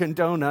brought Dunkin'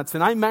 Donuts,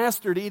 and I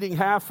mastered eating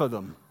half of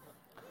them.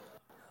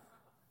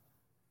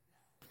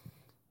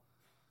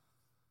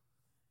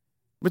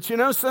 But you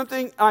know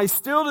something? I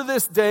still to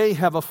this day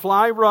have a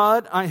fly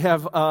rod. I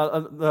have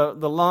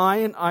the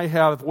line. I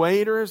have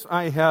waders.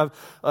 I have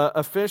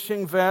a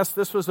fishing vest.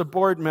 This was a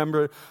board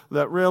member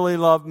that really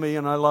loved me,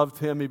 and I loved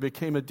him. He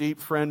became a deep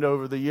friend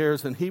over the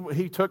years, and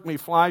he took me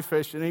fly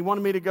fishing. He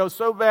wanted me to go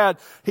so bad.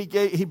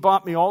 He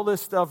bought me all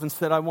this stuff and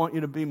said, "I want you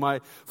to be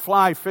my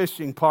fly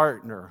fishing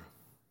partner."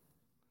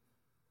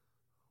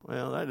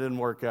 Well, that didn't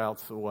work out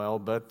so well,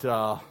 but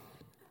I'm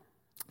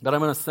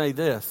going to say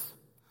this.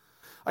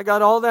 I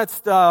got all that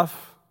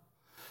stuff,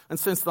 and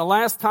since the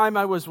last time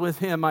I was with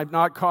him, I've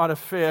not caught a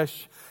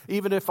fish,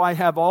 even if I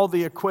have all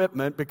the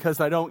equipment, because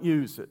I don't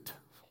use it.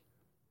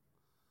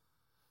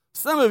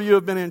 Some of you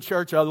have been in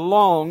church a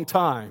long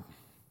time.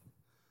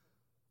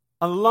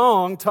 A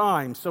long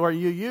time. So are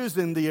you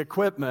using the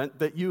equipment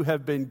that you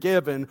have been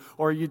given,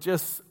 or are you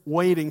just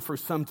waiting for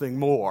something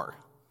more?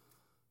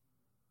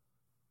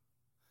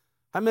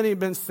 How many have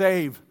been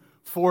saved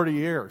 40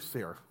 years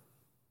here?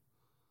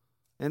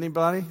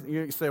 Anybody?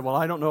 You say, well,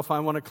 I don't know if I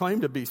want to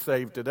claim to be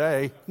saved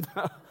today.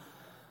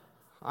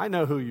 I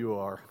know who you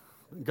are.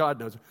 God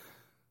knows.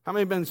 How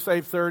many have been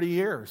saved 30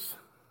 years?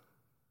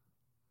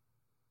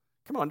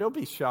 Come on, don't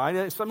be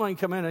shy. Someone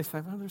come in and say,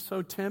 well, they're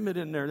so timid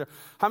in there.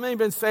 How many have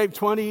been saved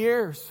 20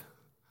 years?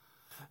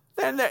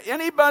 Then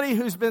anybody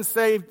who's been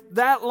saved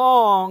that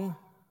long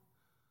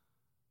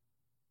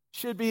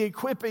should be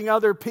equipping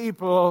other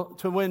people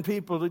to win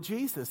people to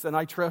Jesus, and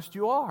I trust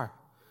you are.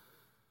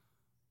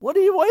 What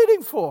are you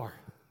waiting for?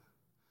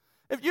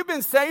 If you've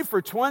been saved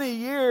for 20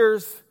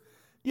 years,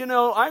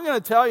 I'm going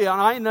to tell you,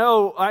 and I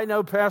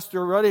know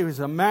Pastor Ruddy was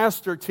a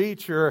master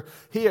teacher.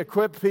 He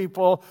equipped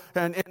people,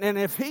 and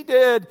if he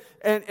did,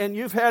 and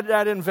you've had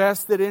that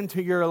invested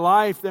into your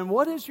life, then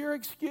what is your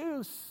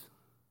excuse?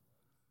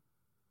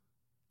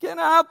 Get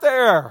out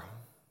there.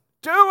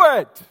 Do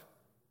it.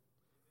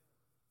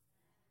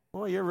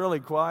 Well, you're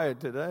really quiet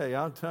today,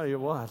 I'll tell you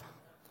what.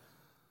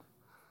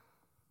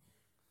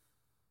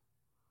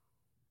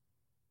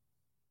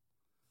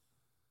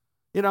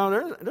 They're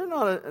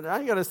not.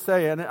 I got to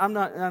say, and I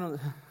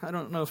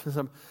don't know if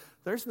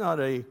there's not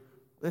a.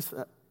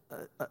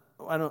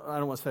 I don't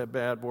want to say a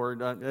bad word.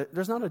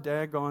 There's not a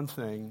daggone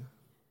thing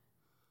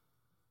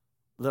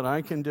that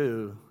I can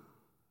do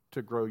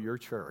to grow your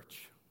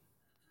church,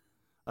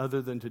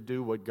 other than to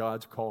do what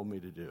God's called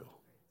me to do.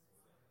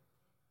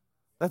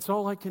 That's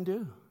all I can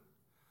do.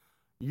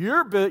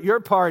 Your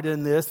part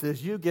in this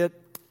is you get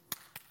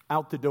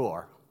out the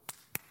door.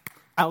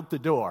 Out the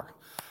door.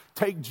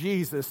 Take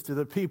Jesus to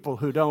the people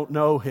who don't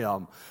know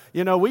him.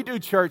 We do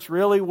church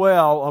really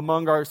well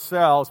among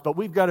ourselves, but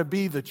we've got to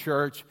be the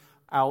church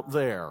out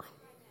there.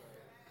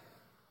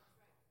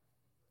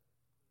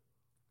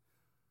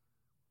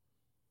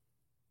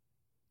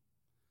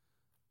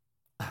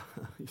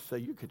 You say,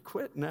 you could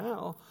quit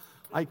now.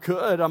 I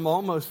could. I'm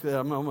almost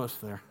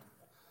there.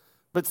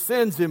 But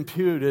sin's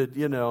imputed,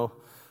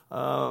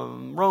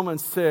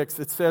 Romans 6,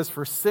 it says,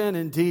 "For sin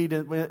indeed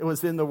it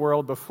was in the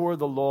world before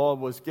the law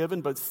was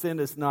given, but sin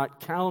is not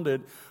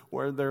counted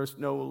where there's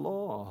no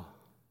law."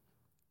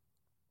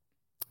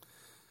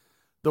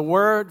 The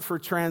word for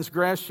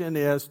transgression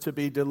is to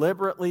be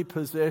deliberately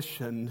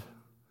positioned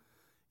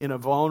in a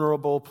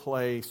vulnerable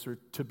place or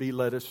to be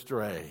led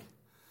astray.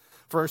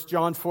 1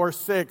 John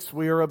 4:6,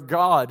 "We are of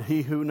God.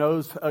 He who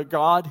knows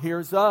God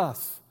hears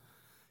us.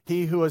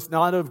 He who is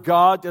not of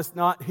God does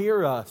not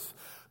hear us.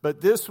 But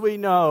this we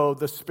know,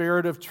 the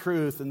spirit of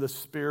truth and the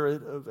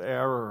spirit of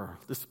error."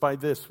 By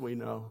this we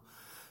know.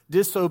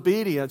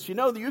 Disobedience. You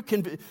know, you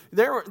can be,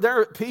 there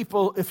are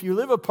people, if you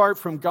live apart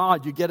from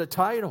God, you get a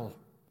title.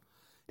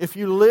 If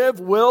you live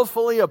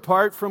willfully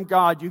apart from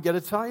God, you get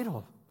a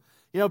title.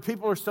 You know,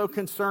 people are so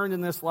concerned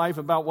in this life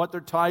about what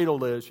their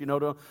title is,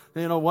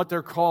 what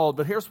they're called.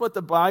 But here's what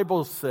the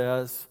Bible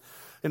says.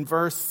 In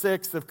verse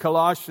 6 of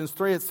Colossians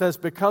 3, it says,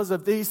 "Because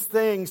of these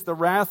things, the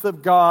wrath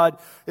of God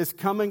is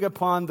coming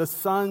upon the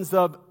sons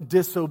of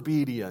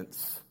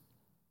disobedience."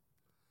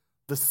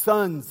 The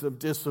sons of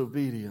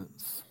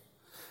disobedience.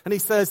 And he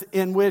says,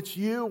 "In which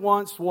you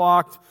once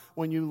walked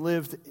when you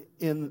lived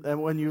in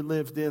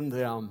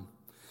them."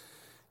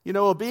 You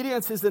know,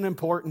 obedience is an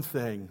important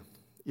thing.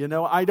 You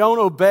know, I don't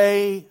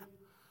obey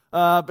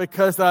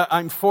because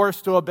I'm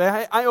forced to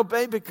obey. I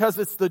obey because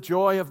it's the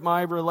joy of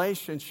my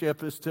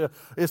relationship is to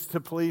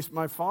please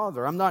my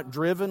Father. I'm not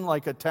driven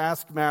like a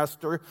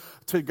taskmaster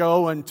to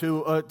go and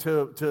to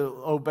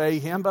obey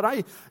Him,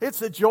 but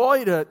it's a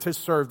joy to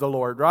serve the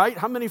Lord, right?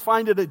 How many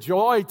find it a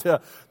joy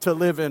to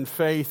live in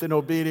faith and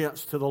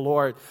obedience to the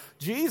Lord?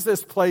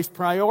 Jesus placed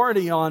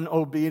priority on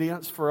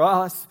obedience for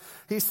us.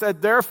 He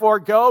said, "Therefore,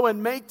 go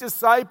and make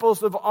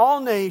disciples of all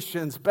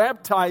nations,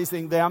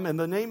 baptizing them in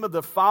the name of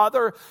the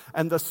Father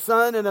and the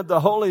Son and of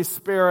the Holy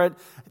Spirit,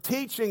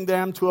 teaching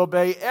them to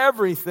obey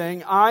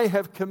everything I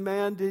have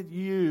commanded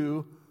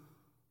you."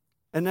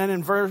 And then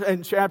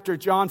in chapter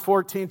John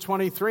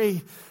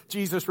 14:23,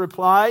 Jesus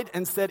replied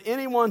and said,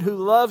 "Anyone who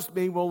loves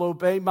me will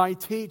obey my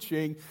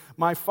teaching.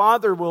 My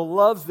Father will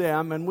love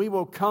them, and we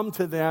will come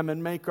to them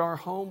and make our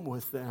home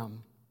with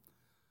them."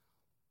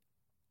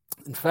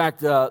 In fact,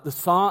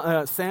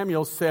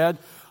 Samuel said,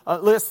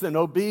 "Listen,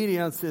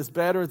 obedience is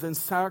better than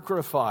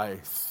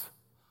sacrifice,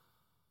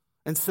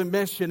 and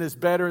submission is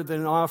better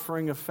than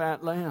offering of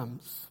fat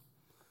lambs."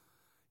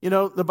 You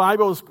know, the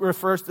Bible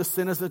refers to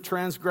sin as a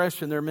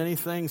transgression. There are many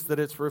things that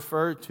it's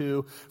referred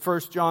to.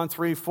 1 John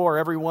 3:4,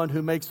 "Everyone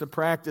who makes a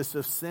practice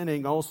of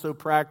sinning also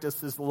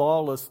practices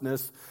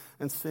lawlessness,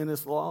 and sin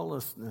is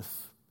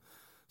lawlessness."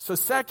 So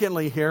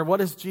secondly here,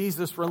 what is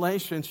Jesus'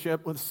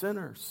 relationship with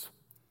sinners?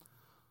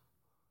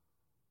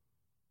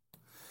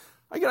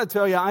 I got to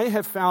tell you, I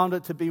have found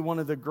it to be one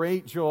of the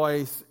great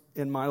joys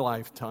in my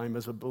lifetime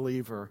as a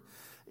believer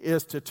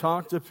is to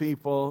talk to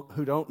people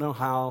who don't know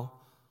how.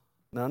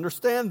 Now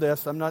understand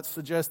this, I'm not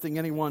suggesting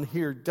anyone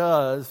here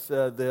does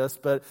this,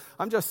 but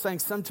I'm just saying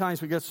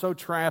sometimes we get so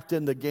trapped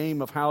in the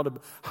game of how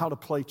to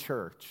play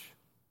church.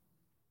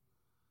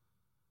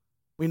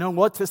 We know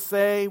what to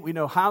say, we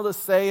know how to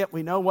say it,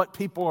 we know what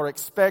people are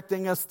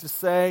expecting us to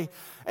say.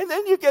 And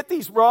then you get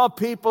these raw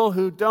people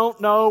who don't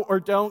know or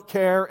don't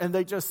care, and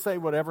they just say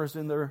whatever's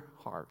in their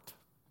heart.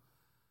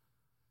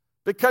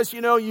 Because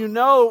you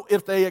know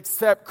if they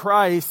accept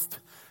Christ,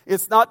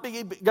 it's not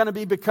going to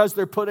be because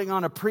they're putting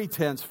on a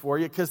pretense for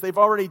you, because they've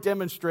already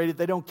demonstrated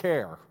they don't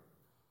care.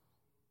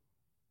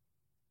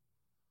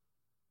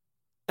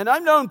 And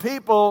I've known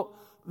people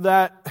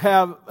that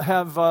have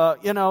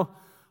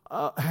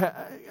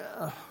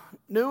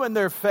new in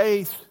their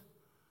faith,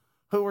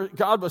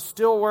 God was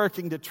still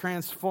working to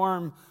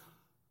transform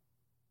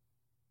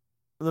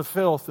the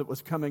filth that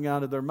was coming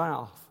out of their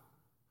mouth.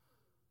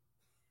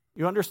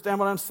 You understand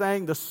what I'm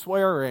saying? The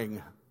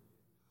swearing.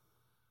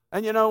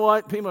 And you know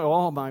what? People go,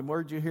 "Oh my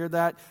word, you hear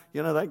that?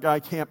 You know, that guy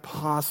can't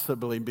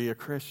possibly be a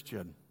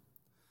Christian."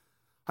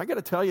 I got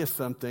to tell you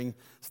something.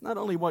 It's not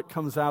only what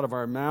comes out of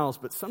our mouths,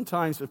 but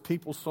sometimes if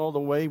people saw the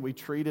way we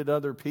treated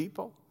other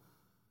people,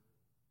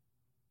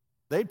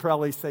 they'd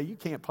probably say, "You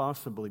can't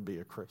possibly be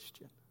a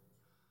Christian."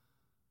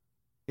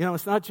 You know,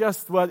 it's not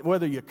just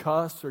whether you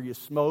cuss or you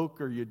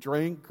smoke or you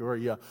drink or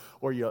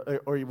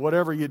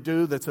whatever you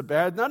do that's a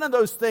bad. None of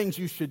those things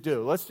you should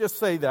do. Let's just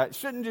say that. You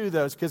shouldn't do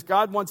those because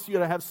God wants you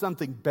to have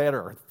something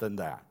better than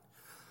that.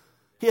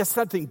 He has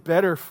something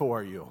better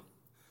for you.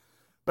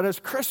 But as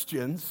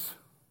Christians,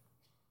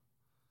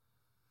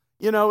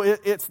 you know,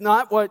 it's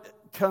not what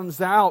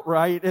comes out,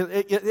 right?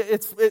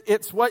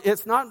 It's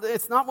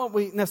not what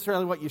we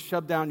necessarily what you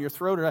shove down your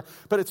throat,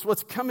 but it's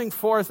what's coming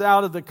forth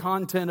out of the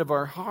content of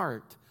our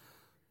heart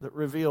that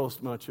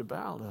reveals much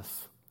about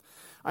us.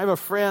 I have a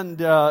friend,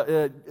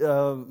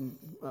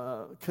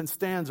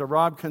 Constanza,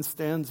 Rob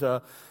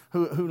Constanza,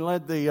 who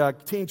led the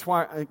Teen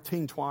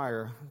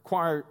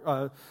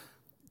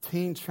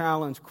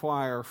Challenge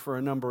Choir for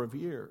a number of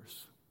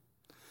years.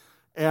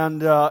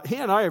 And he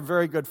and I are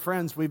very good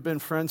friends. We've been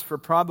friends for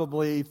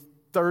probably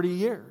 30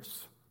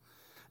 years.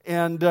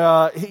 And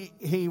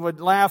he would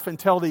laugh and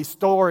tell these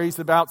stories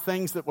about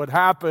things that would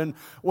happen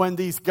when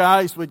these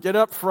guys would get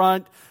up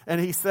front,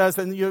 and he says,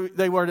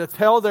 they were to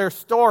tell their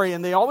story,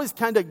 and they always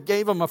kind of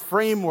gave them a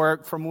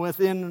framework from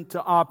within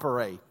to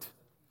operate.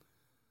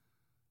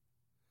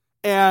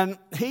 And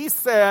he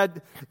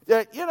said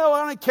that,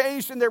 on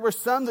occasion there were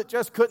some that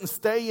just couldn't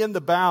stay in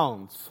the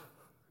bounds.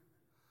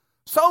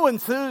 So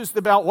enthused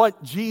about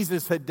what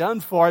Jesus had done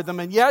for them,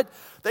 and yet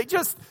they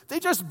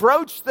just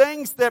broached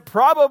things that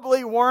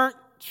probably weren't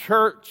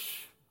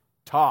church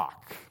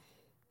talk.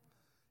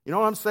 You know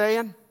what I'm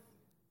saying?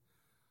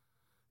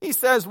 He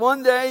says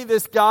one day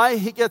this guy,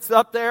 he gets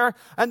up there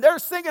and they're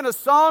singing a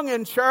song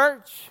in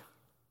church.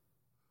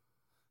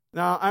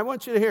 Now, I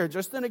want you to hear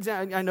just an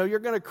example. I know you're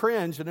going to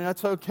cringe, and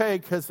that's okay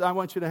because I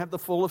want you to have the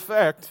full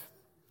effect.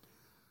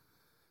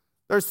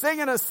 They're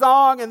singing a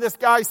song, and this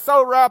guy's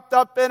so wrapped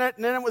up in it,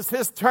 and then it was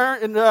his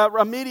turn, and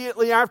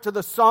immediately after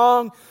the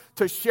song,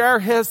 to share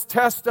his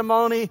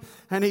testimony,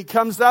 and he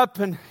comes up,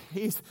 and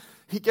he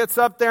gets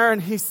up there, and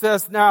he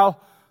says,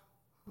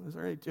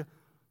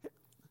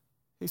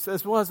 he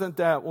says, wasn't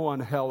that one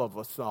hell of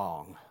a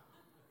song?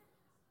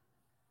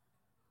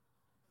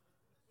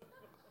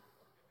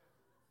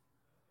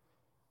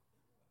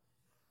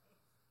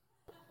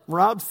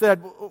 Rob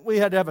said, we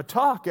had to have a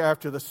talk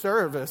after the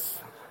service.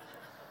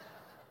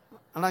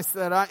 And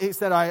he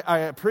said, I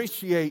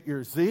appreciate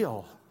your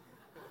zeal.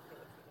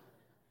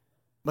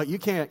 But you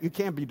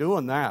can't be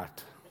doing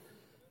that.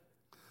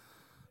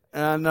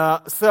 And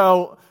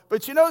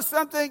but you know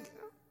something?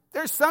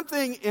 There's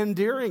something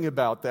endearing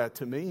about that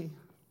to me.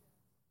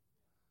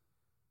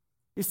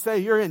 You say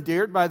you're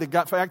endeared by the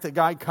fact that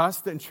guy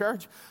cussed in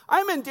church.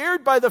 I'm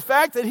endeared by the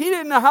fact that he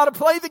didn't know how to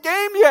play the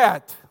game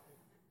yet.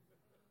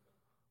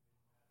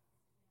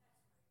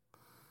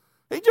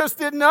 He just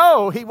didn't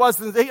know. He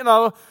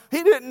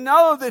didn't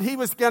know that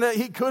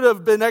he could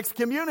have been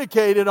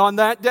excommunicated on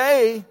that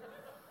day.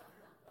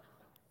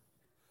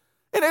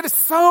 And it is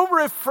so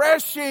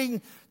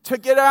refreshing to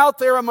get out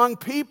there among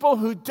people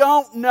who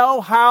don't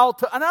know how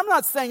to, and I'm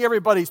not saying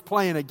everybody's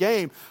playing a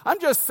game. I'm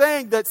just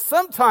saying that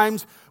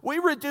sometimes we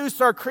reduce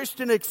our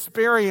Christian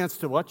experience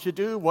to what you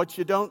do, what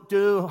you don't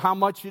do, how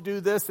much you do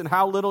this and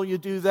how little you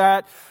do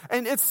that.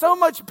 And it's so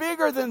much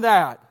bigger than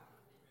that.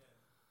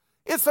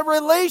 It's a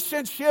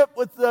relationship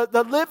with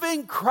the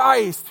living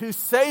Christ who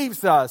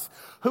saves us,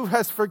 who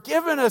has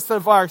forgiven us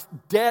of our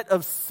debt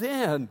of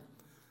sin.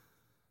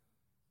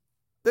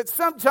 That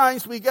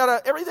sometimes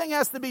everything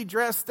has to be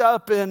dressed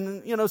up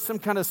in, some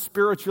kind of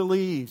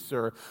spiritualese,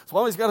 or it's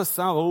always got to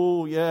sound,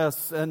 oh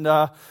yes. And,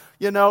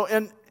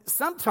 and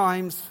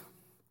sometimes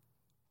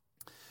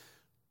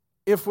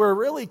if we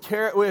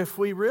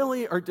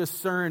really are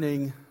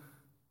discerning,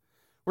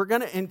 we're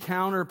going to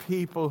encounter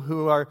people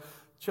who are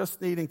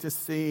just needing to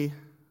see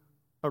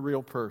a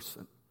real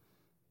person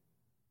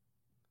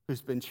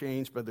who's been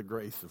changed by the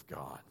grace of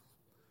God.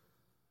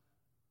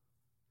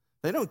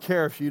 They don't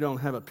care if you don't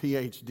have a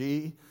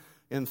PhD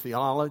in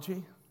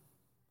theology.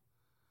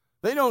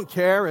 They don't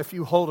care if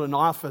you hold an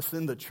office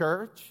in the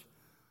church.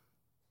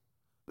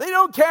 They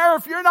don't care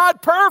if you're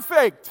not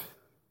perfect.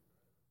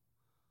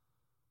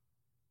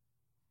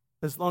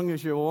 As long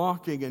as you're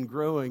walking and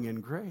growing in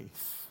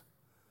grace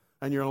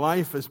and your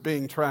life is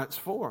being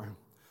transformed.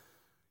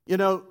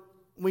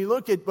 We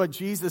look at what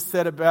Jesus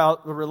said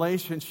about the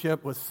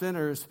relationship with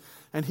sinners,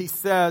 and he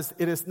says,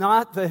 it is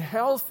not the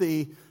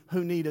healthy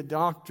who need a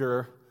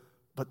doctor,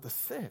 but the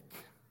sick.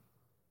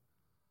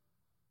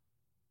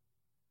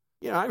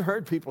 I've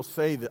heard people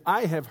say that.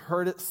 I have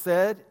heard it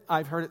said.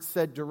 I've heard it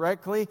said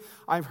directly.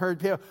 I've heard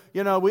people,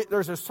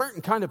 there's a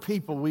certain kind of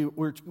people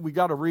we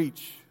got to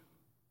reach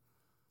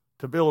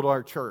to build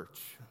our church.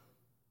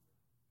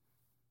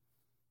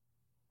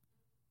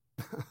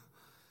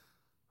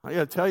 I got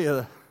to tell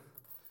you,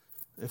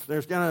 if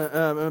there's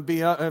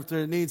if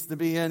there needs to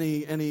be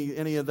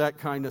any of that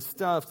kind of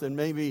stuff, then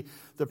maybe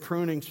the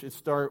pruning should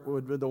start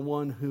with the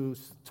one who's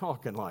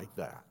talking like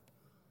that.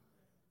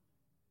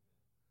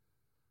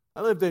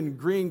 I lived in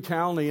Greene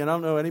County, and I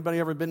don't know, anybody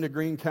ever been to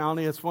Greene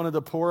County? It's one of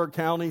the poorer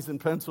counties in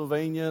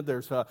Pennsylvania.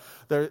 There's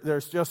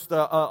just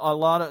a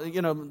lot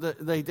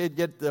of, they did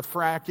get the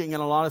fracking and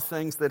a lot of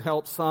things that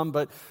help some,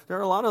 but there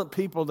are a lot of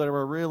people that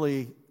are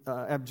really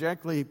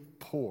abjectly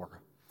poor.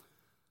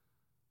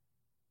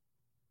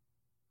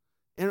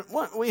 And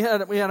we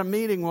had a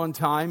meeting one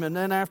time, and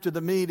then after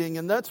the meeting,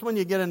 and that's when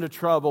you get into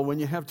trouble, when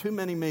you have too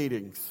many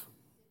meetings.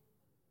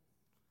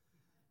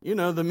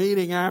 The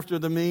meeting after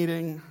the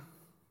meeting.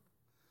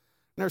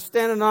 And they're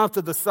standing off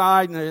to the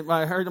side, and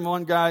I heard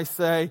one guy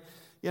say,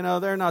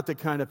 they're not the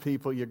kind of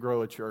people you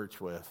grow a church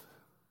with.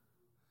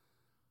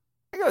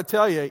 I got to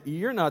tell you,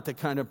 you're not the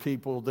kind of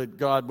people that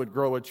God would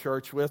grow a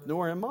church with,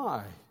 nor am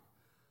I,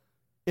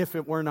 if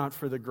it were not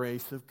for the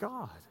grace of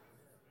God.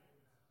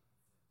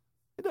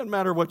 It doesn't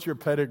matter what your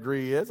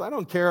pedigree is. I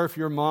don't care if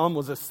your mom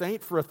was a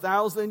saint for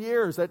 1,000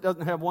 years. That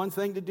doesn't have one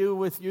thing to do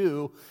with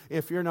you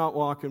if you're not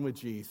walking with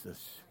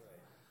Jesus.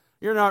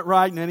 You're not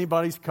riding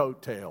anybody's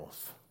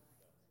coattails.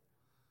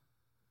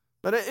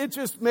 But it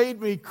just made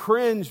me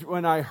cringe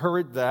when I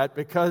heard that,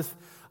 because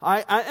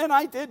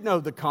I did know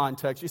the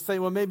context. You say,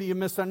 well, maybe you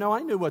missed that. No,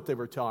 I knew what they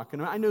were talking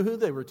about. I knew who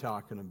they were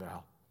talking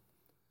about.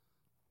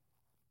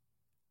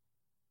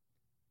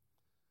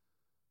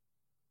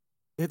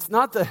 It's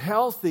not the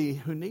healthy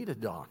who need a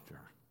doctor.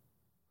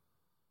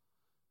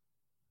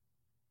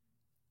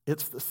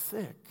 It's the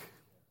sick.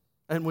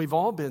 And we've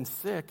all been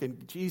sick,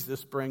 and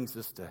Jesus brings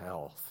us to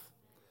health.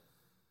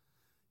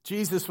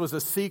 Jesus was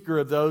a seeker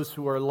of those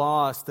who are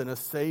lost and a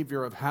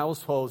savior of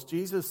households.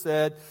 Jesus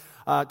said,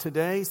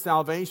 today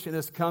salvation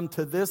has come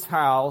to this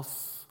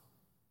house.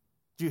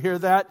 Did you hear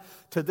that?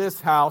 To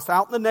this house,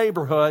 out in the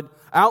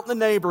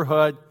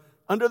neighborhood,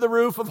 under the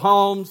roof of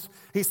homes.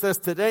 He says,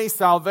 today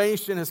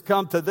salvation has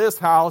come to this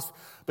house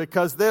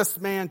because this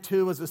man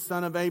too was a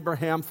son of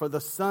Abraham. For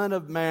the Son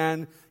of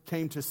Man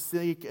came to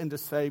seek and to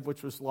save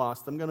which was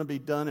lost. I'm going to be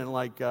done in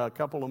like a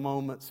couple of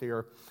moments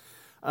here.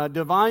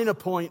 Divine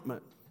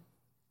appointment.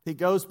 He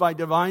goes by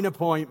divine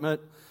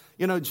appointment.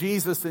 You know,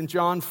 Jesus in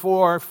John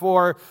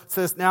 4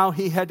 says now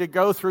he had to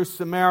go through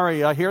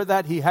Samaria. Hear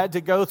that? He had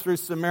to go through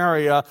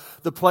Samaria,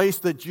 the place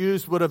that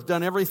Jews would have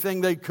done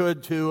everything they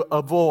could to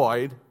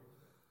avoid.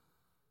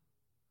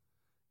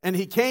 And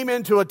he came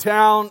into a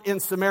town in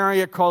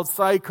Samaria called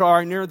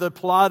Sychar, near the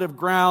plot of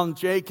ground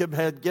Jacob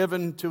had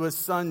given to his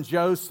son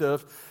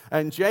Joseph.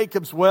 And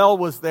Jacob's well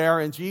was there,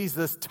 and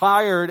Jesus,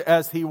 tired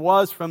as he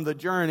was from the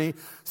journey,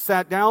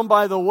 sat down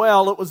by the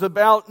well. It was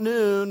about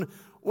noon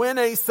when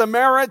a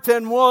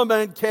Samaritan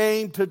woman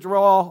came to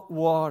draw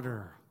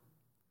water.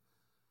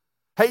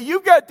 Hey,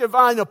 you've got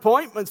divine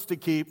appointments to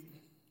keep.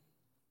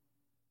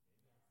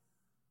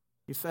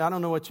 You say, I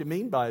don't know what you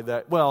mean by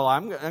that. Well,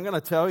 I'm going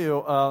to tell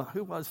you,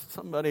 who was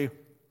somebody?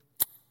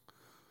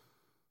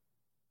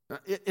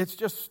 It's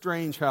just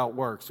strange how it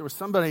works. There was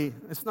somebody,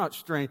 it's not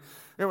strange.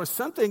 There was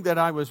something that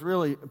I was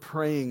really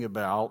praying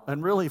about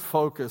and really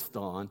focused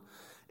on.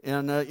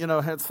 And,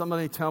 had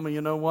somebody tell me, you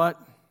know what?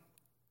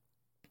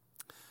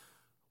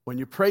 When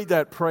you prayed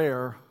that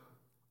prayer,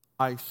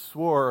 I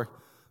swore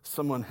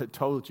someone had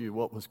told you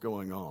what was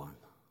going on.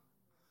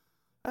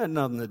 It had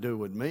nothing to do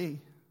with me.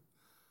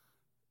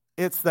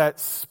 It's that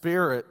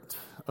Spirit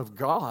of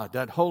God,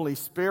 that Holy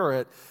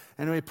Spirit.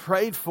 And we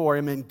prayed for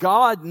him, and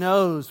God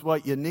knows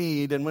what you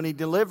need. And when he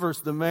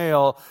delivers the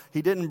mail,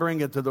 he didn't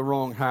bring it to the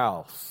wrong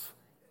house.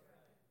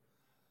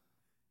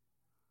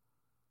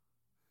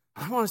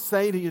 I want to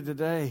say to you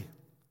today,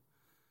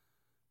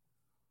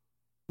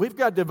 we've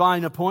got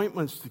divine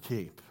appointments to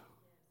keep.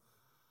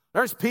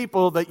 There's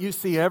people that you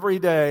see every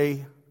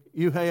day.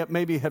 You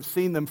maybe have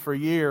seen them for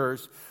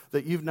years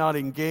that you've not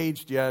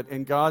engaged yet.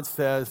 And God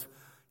says,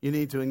 you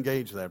need to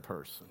engage that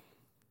person.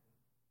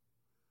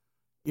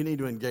 You need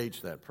to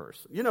engage that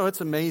person. You know,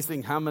 it's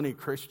amazing how many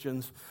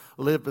Christians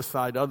live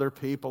beside other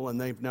people and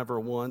they've never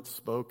once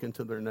spoken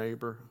to their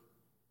neighbor.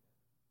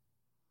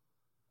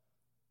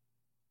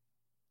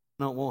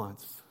 Not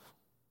once.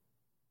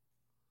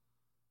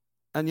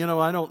 And,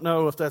 I don't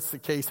know if that's the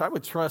case. I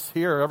would trust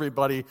here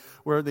everybody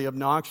were the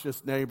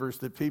obnoxious neighbors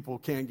that people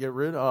can't get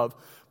rid of.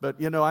 But,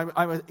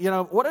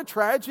 what a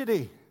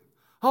tragedy.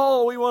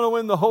 Oh, we want to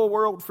win the whole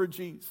world for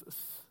Jesus.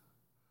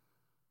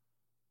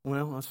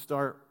 Well, let's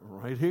start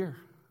right here.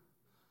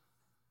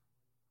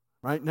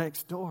 Right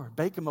next door.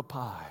 Bake them a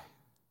pie.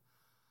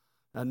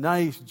 A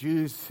nice,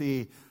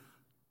 juicy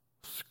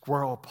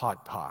squirrel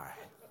pot pie.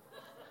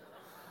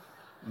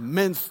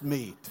 Minced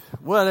meat.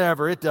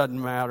 Whatever, it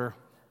doesn't matter.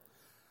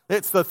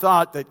 It's the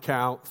thought that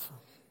counts.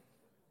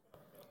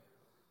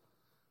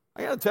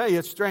 I got to tell you,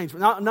 it's strange.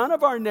 None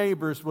of our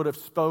neighbors would have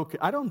spoken.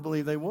 I don't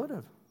believe they would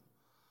have.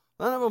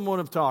 None of them would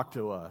have talked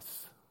to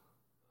us.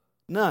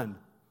 None.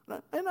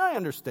 And I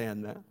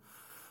understand that.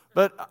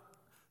 But,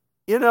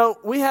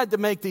 we had to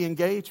make the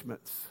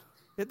engagements.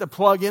 We had to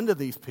plug into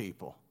these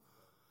people.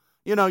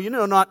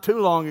 Not too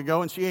long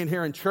ago, and she ain't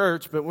here in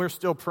church, but we're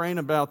still praying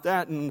about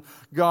that, and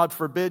God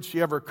forbid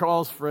she ever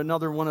calls for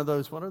another one of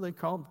those, what are they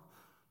called?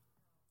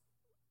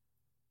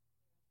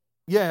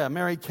 Yeah,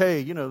 Mary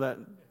Kay, that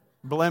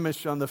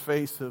blemish on the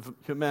face of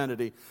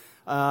humanity.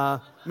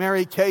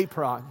 Mary Kay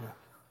project.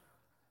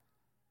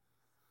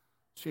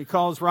 She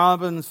calls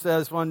Robin and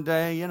says one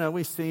day,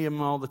 we see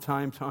him all the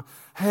time.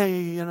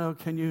 Hey,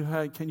 can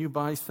you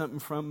buy something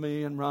from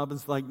me? And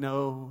Robin's like,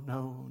 no.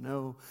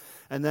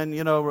 And then,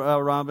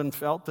 Robin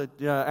felt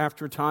that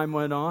after time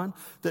went on,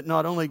 that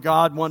not only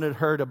God wanted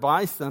her to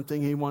buy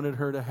something, he wanted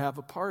her to have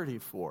a party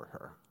for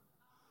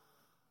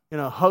her.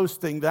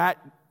 Hosting that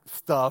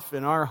stuff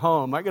in our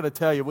home. I got to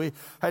tell you, we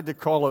had to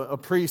call a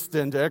priest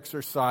in to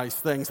exorcise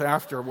things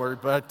afterward,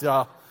 but...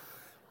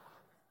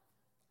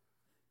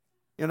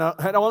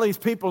 had all these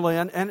people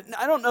in, and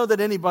I don't know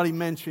that anybody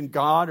mentioned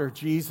God or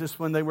Jesus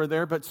when they were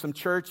there, but some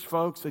church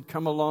folks had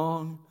come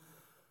along,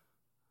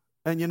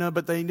 and,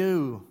 but they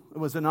knew it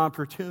was an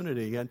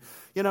opportunity, and,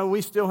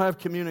 we still have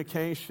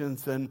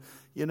communications, and,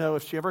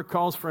 if she ever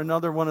calls for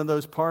another one of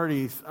those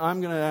parties,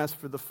 I'm going to ask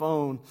for the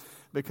phone,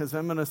 because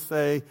I'm going to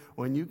say,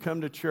 when you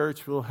come to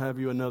church, we'll have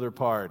you another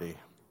party.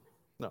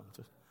 No,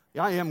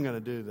 I am going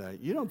to do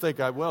that. You don't think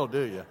I will,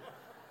 do you?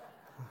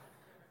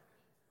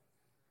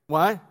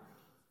 What?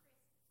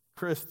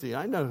 Christy,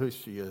 I know who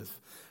she is.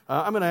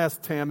 I'm going to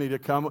ask Tammy to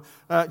come.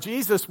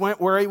 Jesus went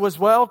where he was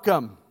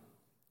welcome.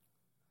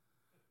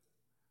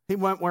 He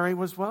went where he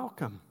was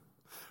welcome.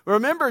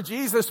 Remember,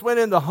 Jesus went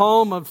in the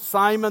home of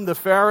Simon the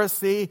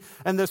Pharisee,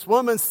 and this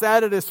woman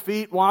sat at his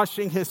feet,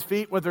 washing his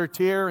feet with her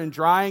tear and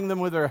drying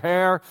them with her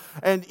hair.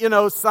 And,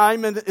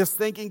 Simon is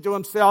thinking to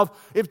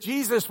himself, if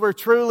Jesus were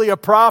truly a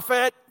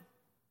prophet,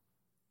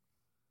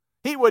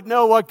 he would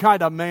know what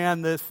kind of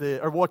man this is,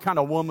 or what kind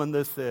of woman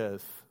this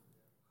is.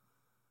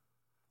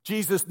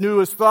 Jesus knew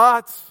his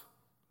thoughts.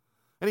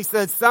 And he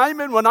said,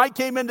 Simon, when I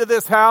came into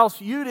this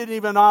house, you didn't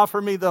even offer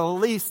me the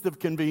least of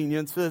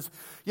conveniences.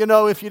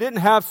 If you didn't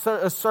have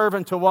a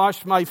servant to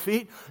wash my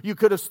feet, you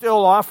could have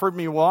still offered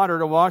me water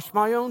to wash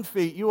my own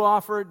feet. You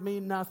offered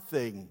me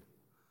nothing.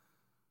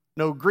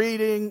 No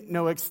greeting,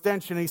 no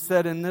extension. He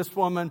said, and this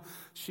woman,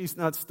 she's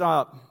not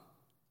stopped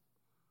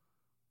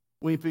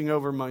weeping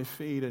over my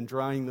feet and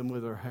drying them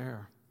with her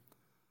hair.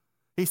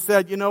 He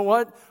said, you know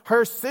what?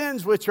 Her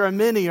sins, which are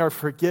many, are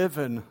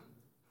forgiven.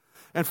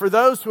 And for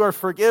those who are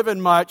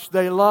forgiven much,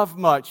 they love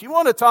much. You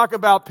want to talk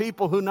about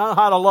people who know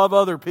how to love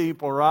other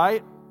people,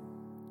 right?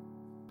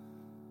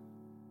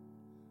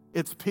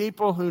 It's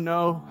people who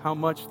know how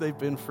much they've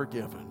been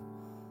forgiven.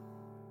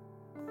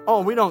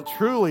 Oh, we don't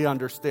truly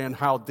understand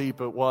how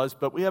deep it was,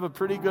 but we have a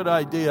pretty good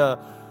idea.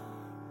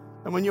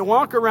 And when you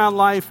walk around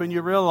life and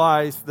you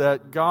realize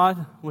that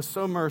God was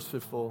so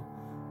merciful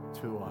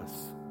to us.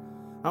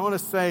 I want to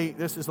say,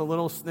 this is a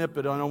little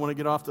snippet. I don't want to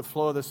get off the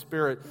flow of the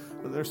Spirit.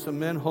 But there's some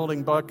men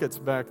holding buckets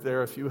back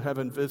there. If you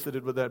haven't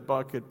visited with that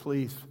bucket,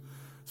 please.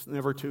 It's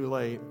never too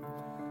late.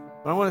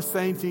 But I want to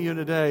say to you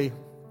today,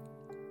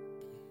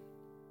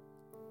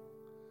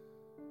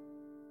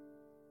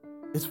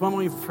 it's when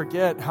we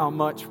forget how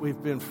much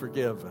we've been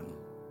forgiven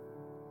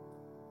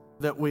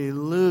that we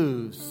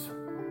lose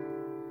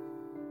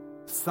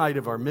sight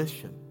of our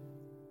mission.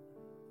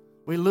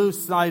 We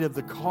lose sight of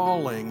the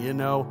calling,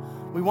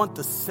 We want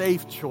the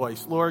safe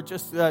choice. Lord,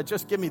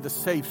 just give me the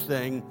safe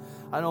thing.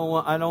 I don't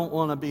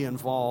want to be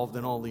involved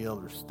in all the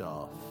other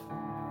stuff.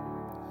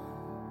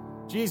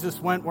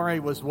 Jesus went where he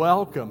was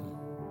welcome.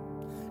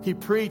 He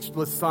preached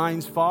with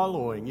signs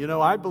following.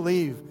 I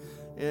believe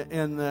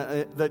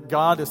that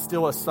God is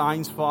still a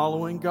signs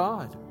following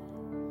God.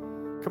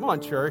 Come on,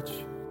 church.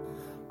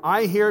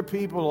 I hear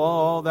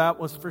people, that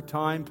was for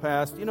time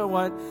past. You know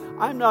what?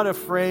 I'm not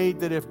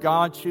afraid that if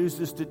God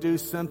chooses to do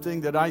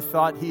something that I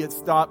thought he had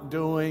stopped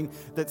doing,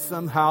 that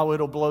somehow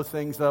it'll blow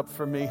things up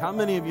for me. How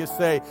many of you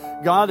say,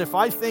 God, if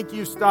I think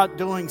you stopped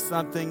doing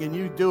something and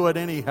you do it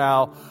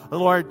anyhow,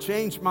 Lord,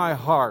 change my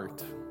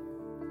heart.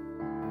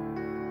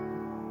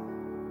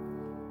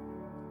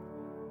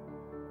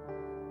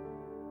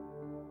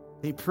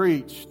 He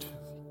preached.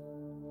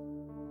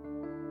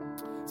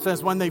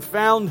 Says when they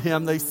found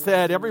him, they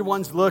said,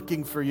 everyone's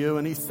looking for you.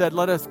 And he said,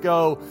 let us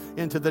go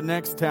into the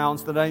next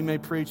towns that I may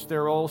preach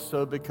there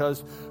also,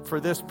 because for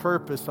this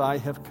purpose I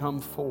have come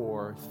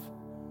forth.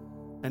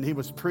 And he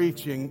was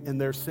preaching in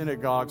their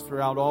synagogues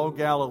throughout all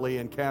Galilee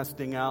and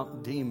casting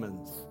out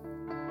demons.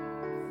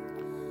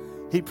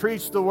 He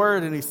preached the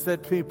word and he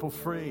set people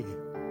free.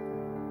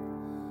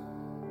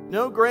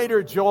 No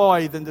greater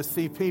joy than to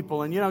see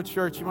people. And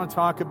church, you want to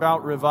talk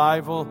about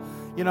revival?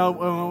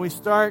 When we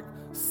start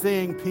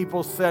seeing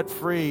people set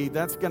free,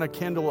 that's going to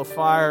kindle a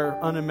fire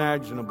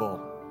unimaginable.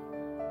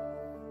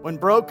 When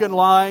broken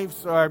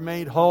lives are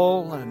made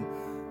whole and,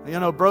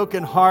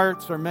 broken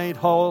hearts are made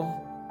whole,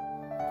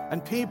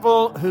 and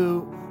people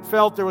who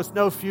felt there was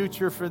no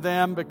future for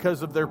them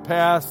because of their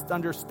past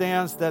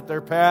understands that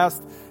their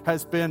past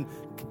has been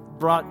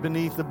brought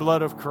beneath the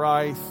blood of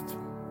Christ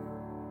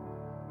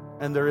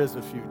and there is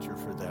a future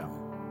for them.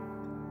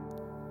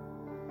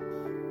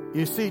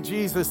 You see,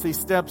 Jesus, he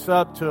steps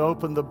up to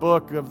open the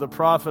book of the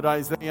prophet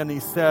Isaiah and he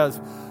says,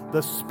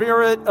 the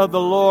Spirit of the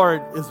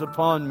Lord is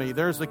upon me.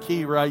 There's a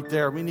key right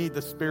there. We need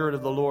the Spirit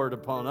of the Lord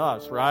upon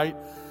us, right?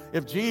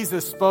 If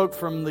Jesus spoke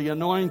from the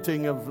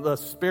anointing of the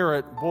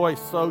Spirit, boy,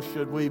 so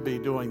should we be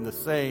doing the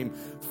same,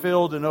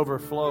 filled and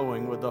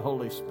overflowing with the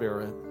Holy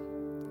Spirit.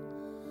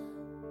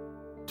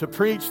 To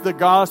preach the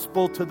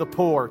gospel to the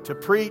poor, to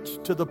preach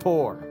to the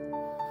poor.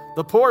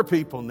 The poor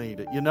people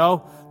need it,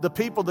 The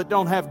people that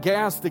don't have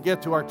gas to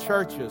get to our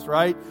churches,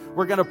 right?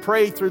 We're going to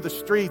pray through the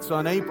streets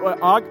on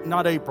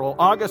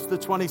August the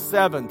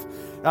 27th.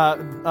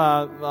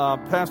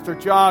 Pastor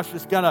Josh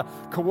is going to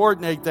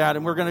coordinate that,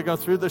 and we're going to go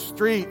through the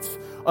streets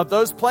of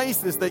those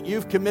places that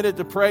you've committed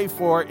to pray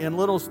for in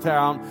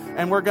Littlestown,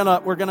 and we're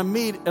going to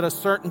meet at a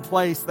certain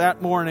place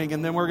that morning,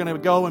 and then we're going to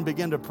go and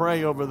begin to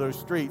pray over those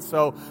streets.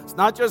 So it's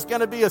not just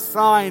going to be a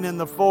sign in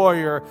the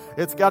foyer,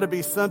 it's got to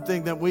be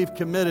something that we've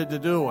committed to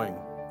doing,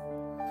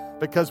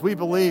 because we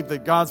believe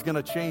that God's going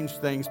to change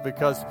things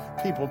because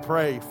people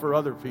pray for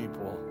other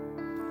people.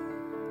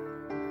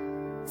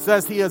 It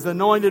says he has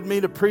anointed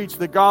me to preach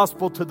the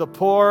gospel to the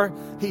poor.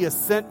 He has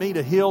sent me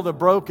to heal the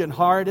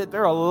brokenhearted.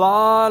 There are a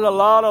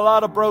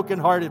lot of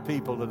brokenhearted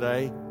people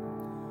today.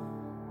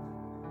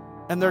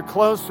 And they're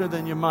closer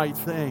than you might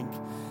think.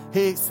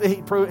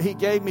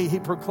 He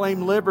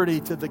proclaimed liberty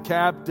to the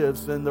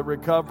captives and the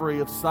recovery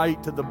of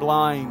sight to the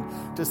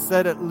blind, to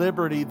set at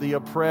liberty the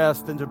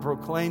oppressed, and to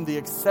proclaim the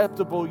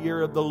acceptable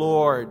year of the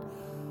Lord.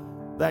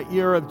 That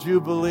year of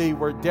Jubilee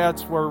where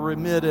debts were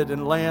remitted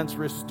and lands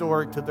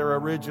restored to their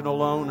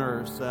original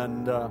owners.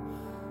 And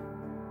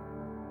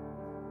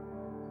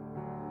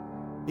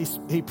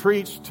He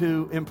preached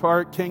to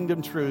impart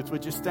kingdom truth.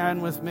 Would you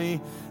stand with me?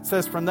 It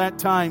says, from that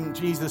time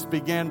Jesus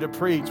began to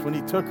preach. When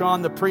He took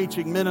on the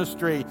preaching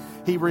ministry,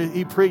 He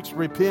preached,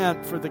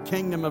 repent, for the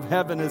kingdom of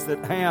heaven is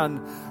at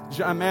hand.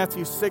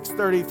 Matthew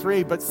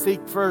 6:33, but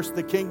seek first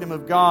the kingdom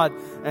of God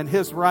and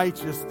His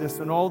righteousness,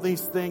 and all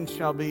these things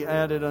shall be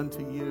added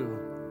unto you.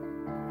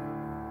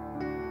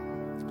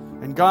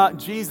 And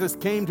Jesus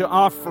came to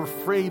offer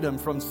freedom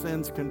from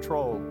sin's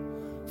control.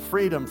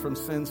 Freedom from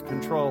sin's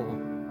control.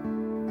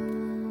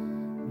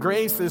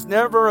 Grace is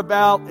never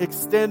about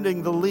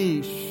extending the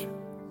leash,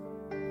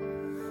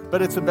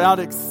 but it's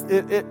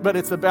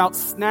about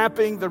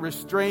snapping the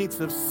restraints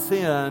of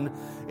sin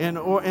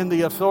in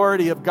the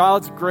authority of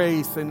God's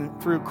grace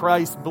and through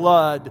Christ's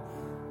blood,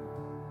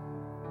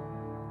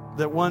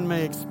 that one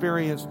may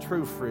experience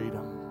true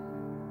freedom.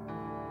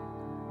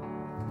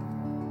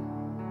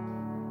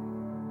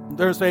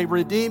 There's a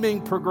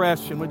redeeming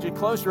progression. Would you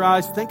close your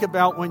eyes? Think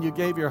about when you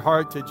gave your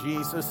heart to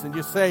Jesus and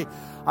you say,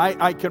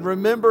 I can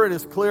remember it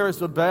as clear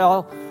as a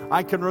bell.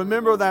 I can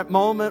remember that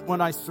moment when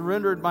I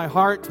surrendered my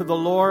heart to the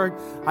Lord.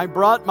 I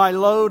brought my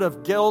load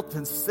of guilt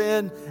and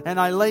sin and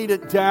I laid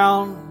it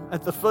down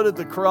at the foot of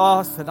the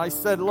cross. And I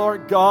said,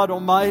 Lord God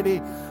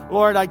Almighty,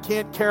 Lord, I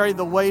can't carry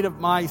the weight of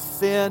my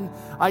sin.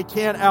 I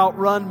can't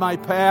outrun my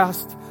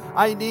past.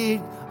 I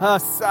need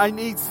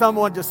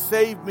someone to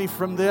save me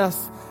from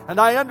this. And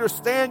I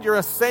understand you're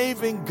a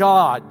saving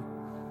God.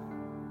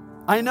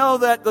 I know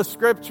that the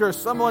scripture,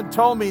 someone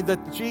told me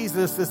that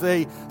Jesus is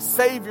a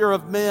savior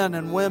of men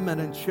and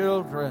women and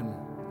children.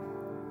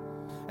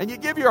 And you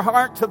give your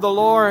heart to the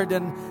Lord,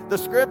 and the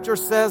scripture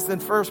says in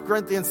 1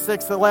 Corinthians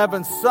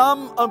 6:11,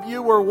 some of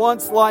you were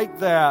once like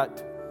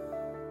that,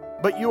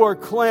 but you are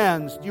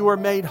cleansed, you are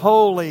made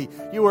holy,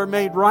 you are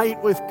made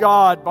right with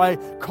God by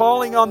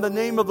calling on the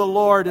name of the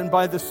Lord and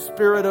by the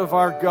Spirit of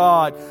our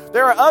God.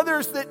 There are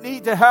others that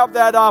need to have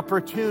that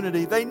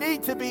opportunity. They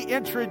need to be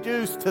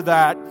introduced to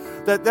that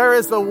there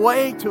is a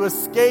way to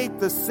escape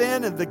the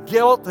sin and the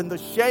guilt and the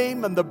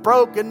shame and the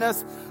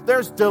brokenness.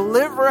 There's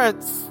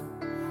deliverance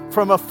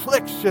from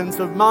afflictions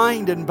of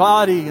mind and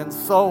body and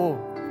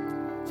soul,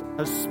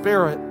 of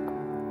spirit.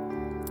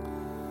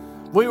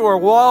 We were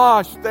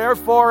washed,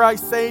 therefore I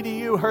say to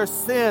you, her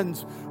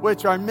sins,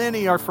 which are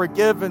many, are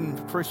forgiven,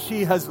 for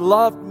she has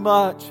loved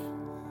much.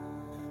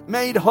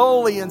 Made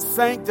holy and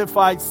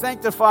sanctified.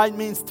 Sanctified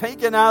means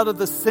taken out of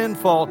the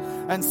sinful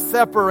and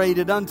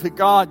separated unto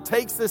God.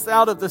 Takes us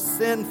out of the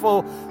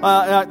sinful,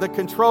 the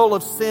control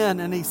of sin,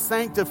 and He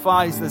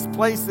sanctifies us,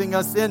 placing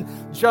us in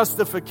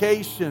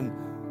justification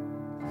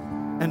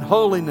and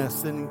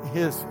holiness in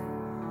His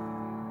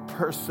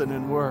person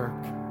and work.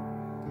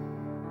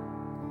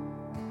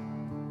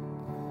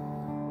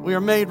 We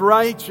are made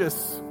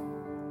righteous.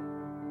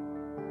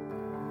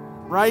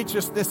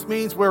 Righteousness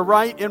means we're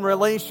right in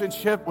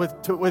relationship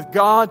with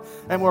God,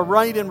 and we're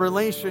right in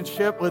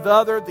relationship with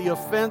others. The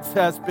offense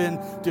has been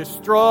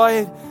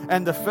destroyed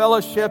and the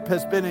fellowship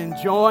has been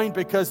enjoined,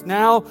 because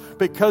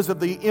of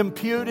the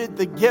imputed,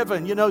 the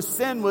given. You know,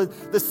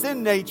 the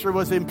sin nature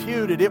was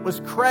imputed. It was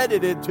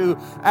credited to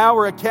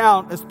our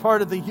account as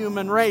part of the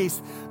human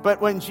race. But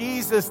when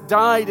Jesus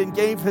died and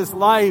gave His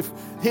life,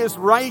 His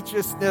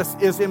righteousness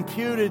is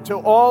imputed to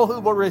all who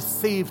will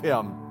receive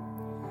Him.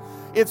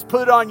 It's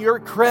put on your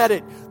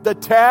credit. The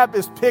tab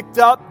is picked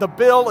up. The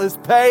bill is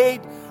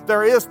paid.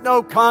 There is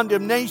no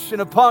condemnation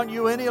upon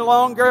you any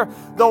longer.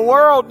 The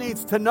world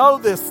needs to know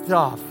this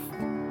stuff.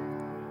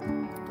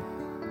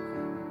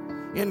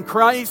 In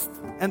Christ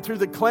and through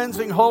the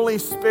cleansing Holy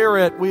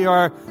Spirit, we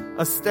are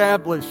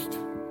established.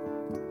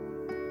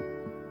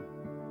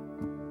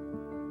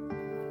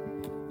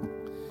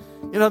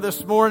 You know,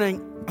 this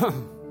morning,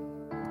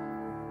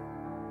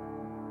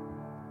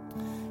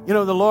 you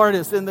know, the Lord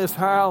is in this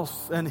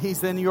house, and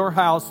He's in your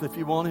house if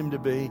you want Him to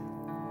be.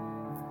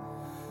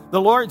 The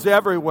Lord's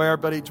everywhere,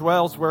 but He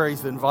dwells where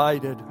He's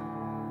invited.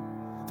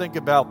 Think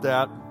about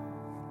that.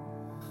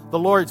 The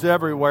Lord's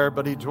everywhere,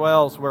 but He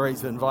dwells where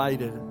He's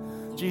invited.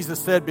 Jesus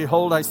said,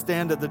 behold, I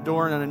stand at the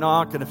door and I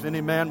knock, and if any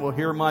man will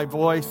hear my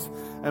voice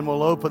and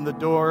will open the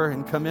door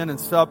and come in and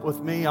sup with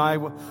me, I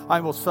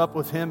will sup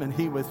with him and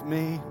he with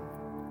me.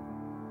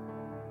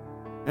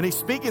 And He's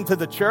speaking to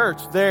the church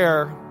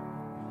there.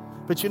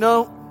 But you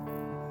know,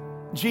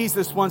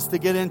 Jesus wants to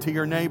get into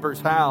your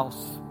neighbor's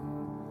house.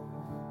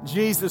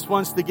 Jesus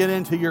wants to get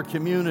into your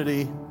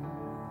community.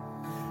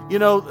 You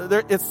know,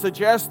 it's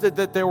suggested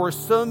that there were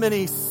so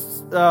many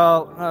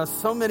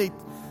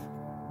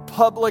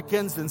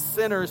publicans and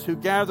sinners who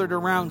gathered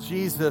around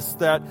Jesus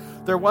that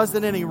there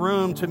wasn't any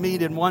room to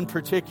meet in one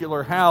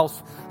particular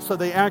house. So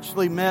they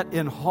actually met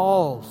in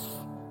halls.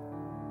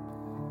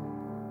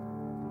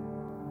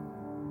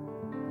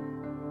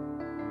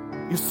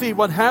 You see,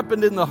 what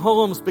happened in the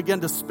homes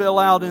began to spill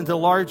out into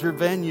larger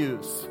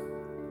venues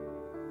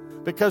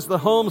because the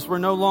homes were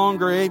no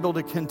longer able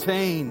to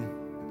contain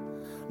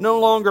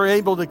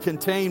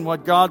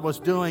what God was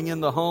doing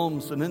in the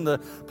homes and in the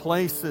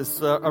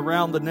places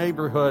around the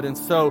neighborhood. And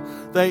so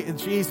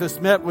Jesus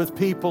met with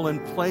people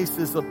in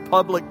places of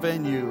public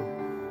venue.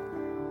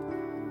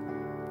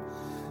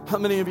 How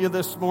many of you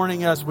this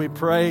morning as we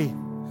pray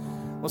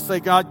will say,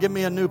 God, give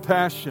me a new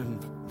passion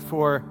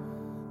for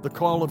the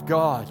call of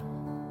God.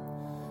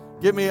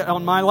 Give me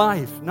on my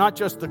life, not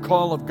just the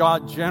call of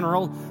God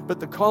general,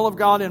 but the call of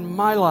God in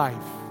my life.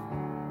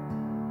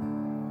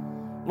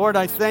 Lord,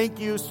 I thank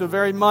you so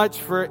very much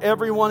for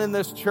everyone in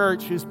this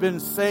church who's been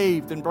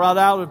saved and brought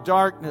out of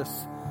darkness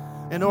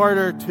in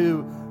order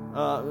to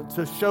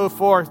show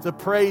forth the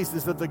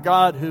praises of the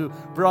God who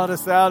brought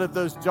us out of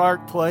those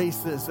dark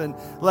places and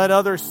let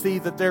others see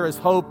that there is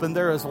hope and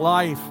there is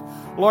life.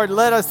 Lord,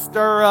 let us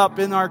stir up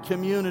in our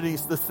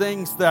communities the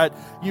things that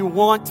you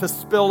want to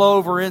spill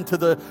over into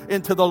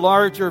the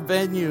larger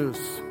venues.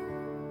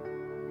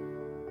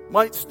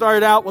 Might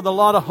start out with a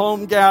lot of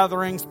home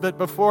gatherings, but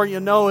before you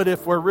know it,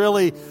 if we're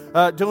really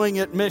doing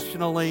it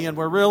missionally and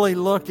we're really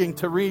looking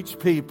to reach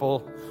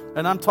people,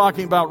 and I'm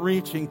talking about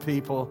reaching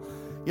people,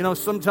 you know,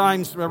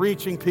 sometimes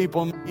reaching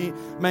people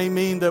may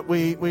mean that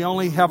we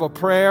only have a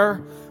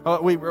prayer,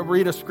 we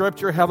read a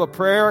scripture, have a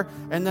prayer,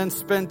 and then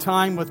spend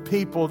time with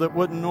people that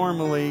wouldn't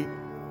normally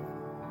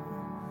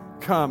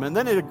come. And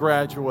then it'll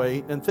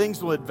graduate, and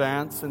things will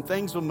advance, and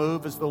things will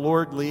move as the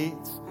Lord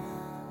leads.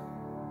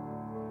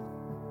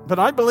 But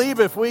I believe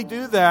if we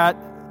do that,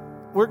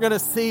 we're going to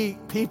see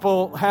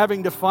people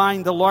having to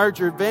find the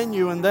larger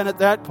venue, and then at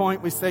that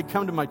point we say,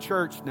 come to my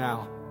church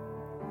now.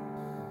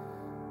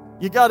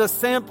 You got a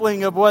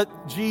sampling of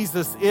what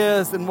Jesus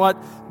is and what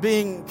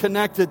being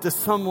connected to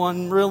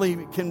someone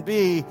really can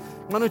be.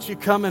 Why don't you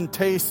come and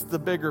taste the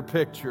bigger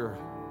picture?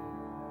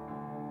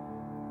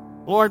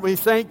 Lord, we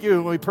thank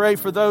you. We pray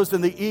for those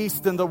in the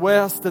east and the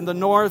west and the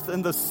north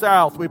and the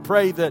south. We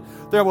pray that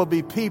there will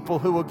be people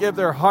who will give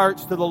their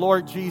hearts to the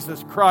Lord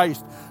Jesus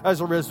Christ as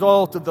a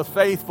result of the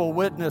faithful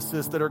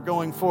witnesses that are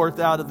going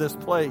forth out of this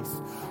place.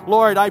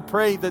 Lord, I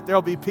pray that there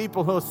will be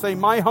people who will say,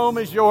 my home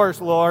is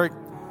yours, Lord.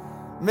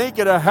 Make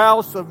it a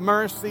house of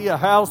mercy, a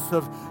house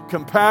of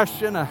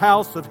compassion, a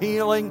house of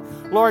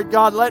healing. Lord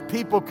God, let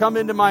people come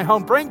into my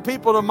home. Bring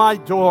people to my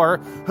door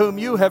whom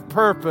you have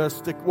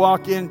purposed to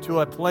walk into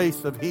a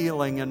place of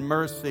healing and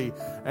mercy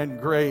and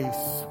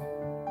grace.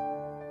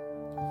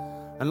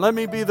 And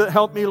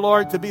help me,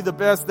 Lord, to be the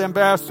best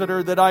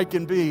ambassador that I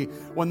can be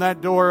when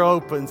that door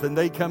opens and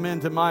they come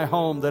into my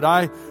home, that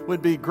I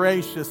would be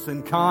gracious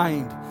and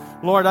kind.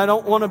 Lord, I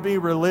don't want to be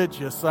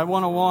religious. I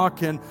want to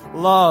walk in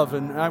love,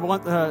 and I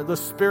want the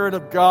Spirit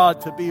of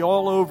God to be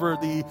all over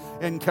the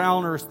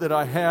encounters that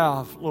I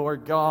have,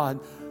 Lord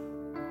God.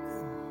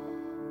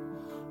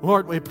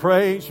 Lord, we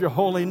praise your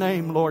holy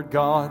name, Lord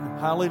God.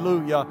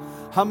 Hallelujah.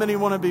 How many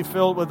want to be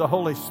filled with the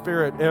Holy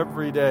Spirit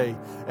every day?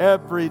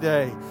 Every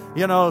day.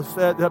 You know,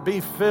 be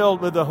filled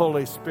with the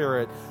Holy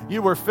Spirit.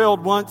 You were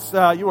filled once,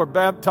 you were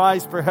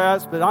baptized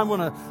perhaps, but I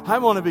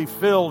want to be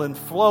filled and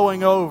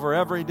flowing over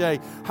every day.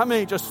 How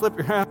many just slip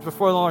your hands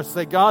before the Lord and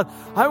say, God,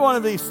 I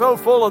want to be so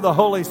full of the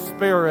Holy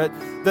Spirit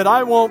that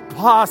I won't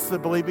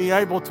possibly be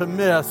able to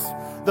miss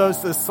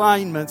those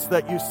assignments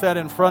that you set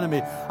in front of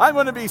me. I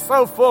want to be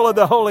so full of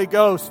the Holy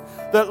Ghost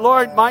that,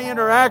 Lord, my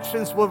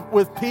interactions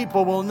with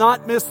people will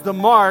not miss the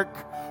mark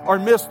or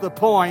miss the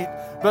point,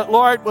 but,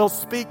 Lord, will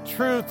speak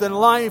truth and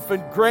life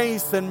and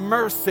grace and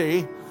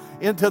mercy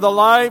into the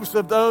lives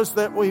of those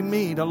that we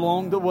meet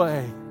along the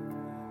way.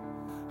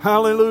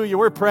 Hallelujah.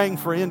 We're praying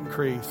for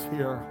increase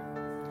here.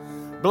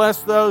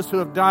 Bless those who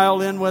have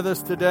dialed in with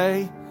us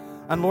today.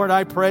 And Lord,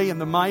 I pray in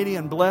the mighty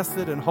and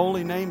blessed and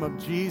holy name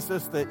of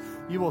Jesus that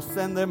you will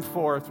send them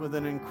forth with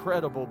an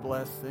incredible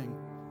blessing.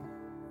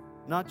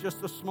 Not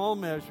just a small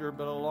measure,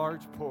 but a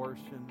large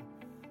portion.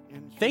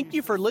 Thank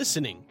you for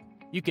listening.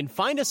 You can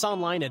find us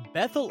online at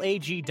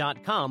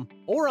bethelag.com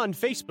or on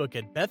Facebook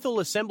at Bethel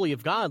Assembly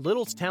of God,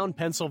 Littlestown,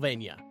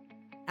 Pennsylvania.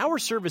 Our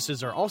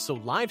services are also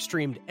live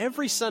streamed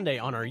every Sunday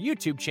on our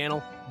YouTube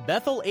channel,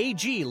 Bethel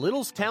AG,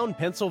 Littlestown,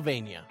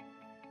 Pennsylvania.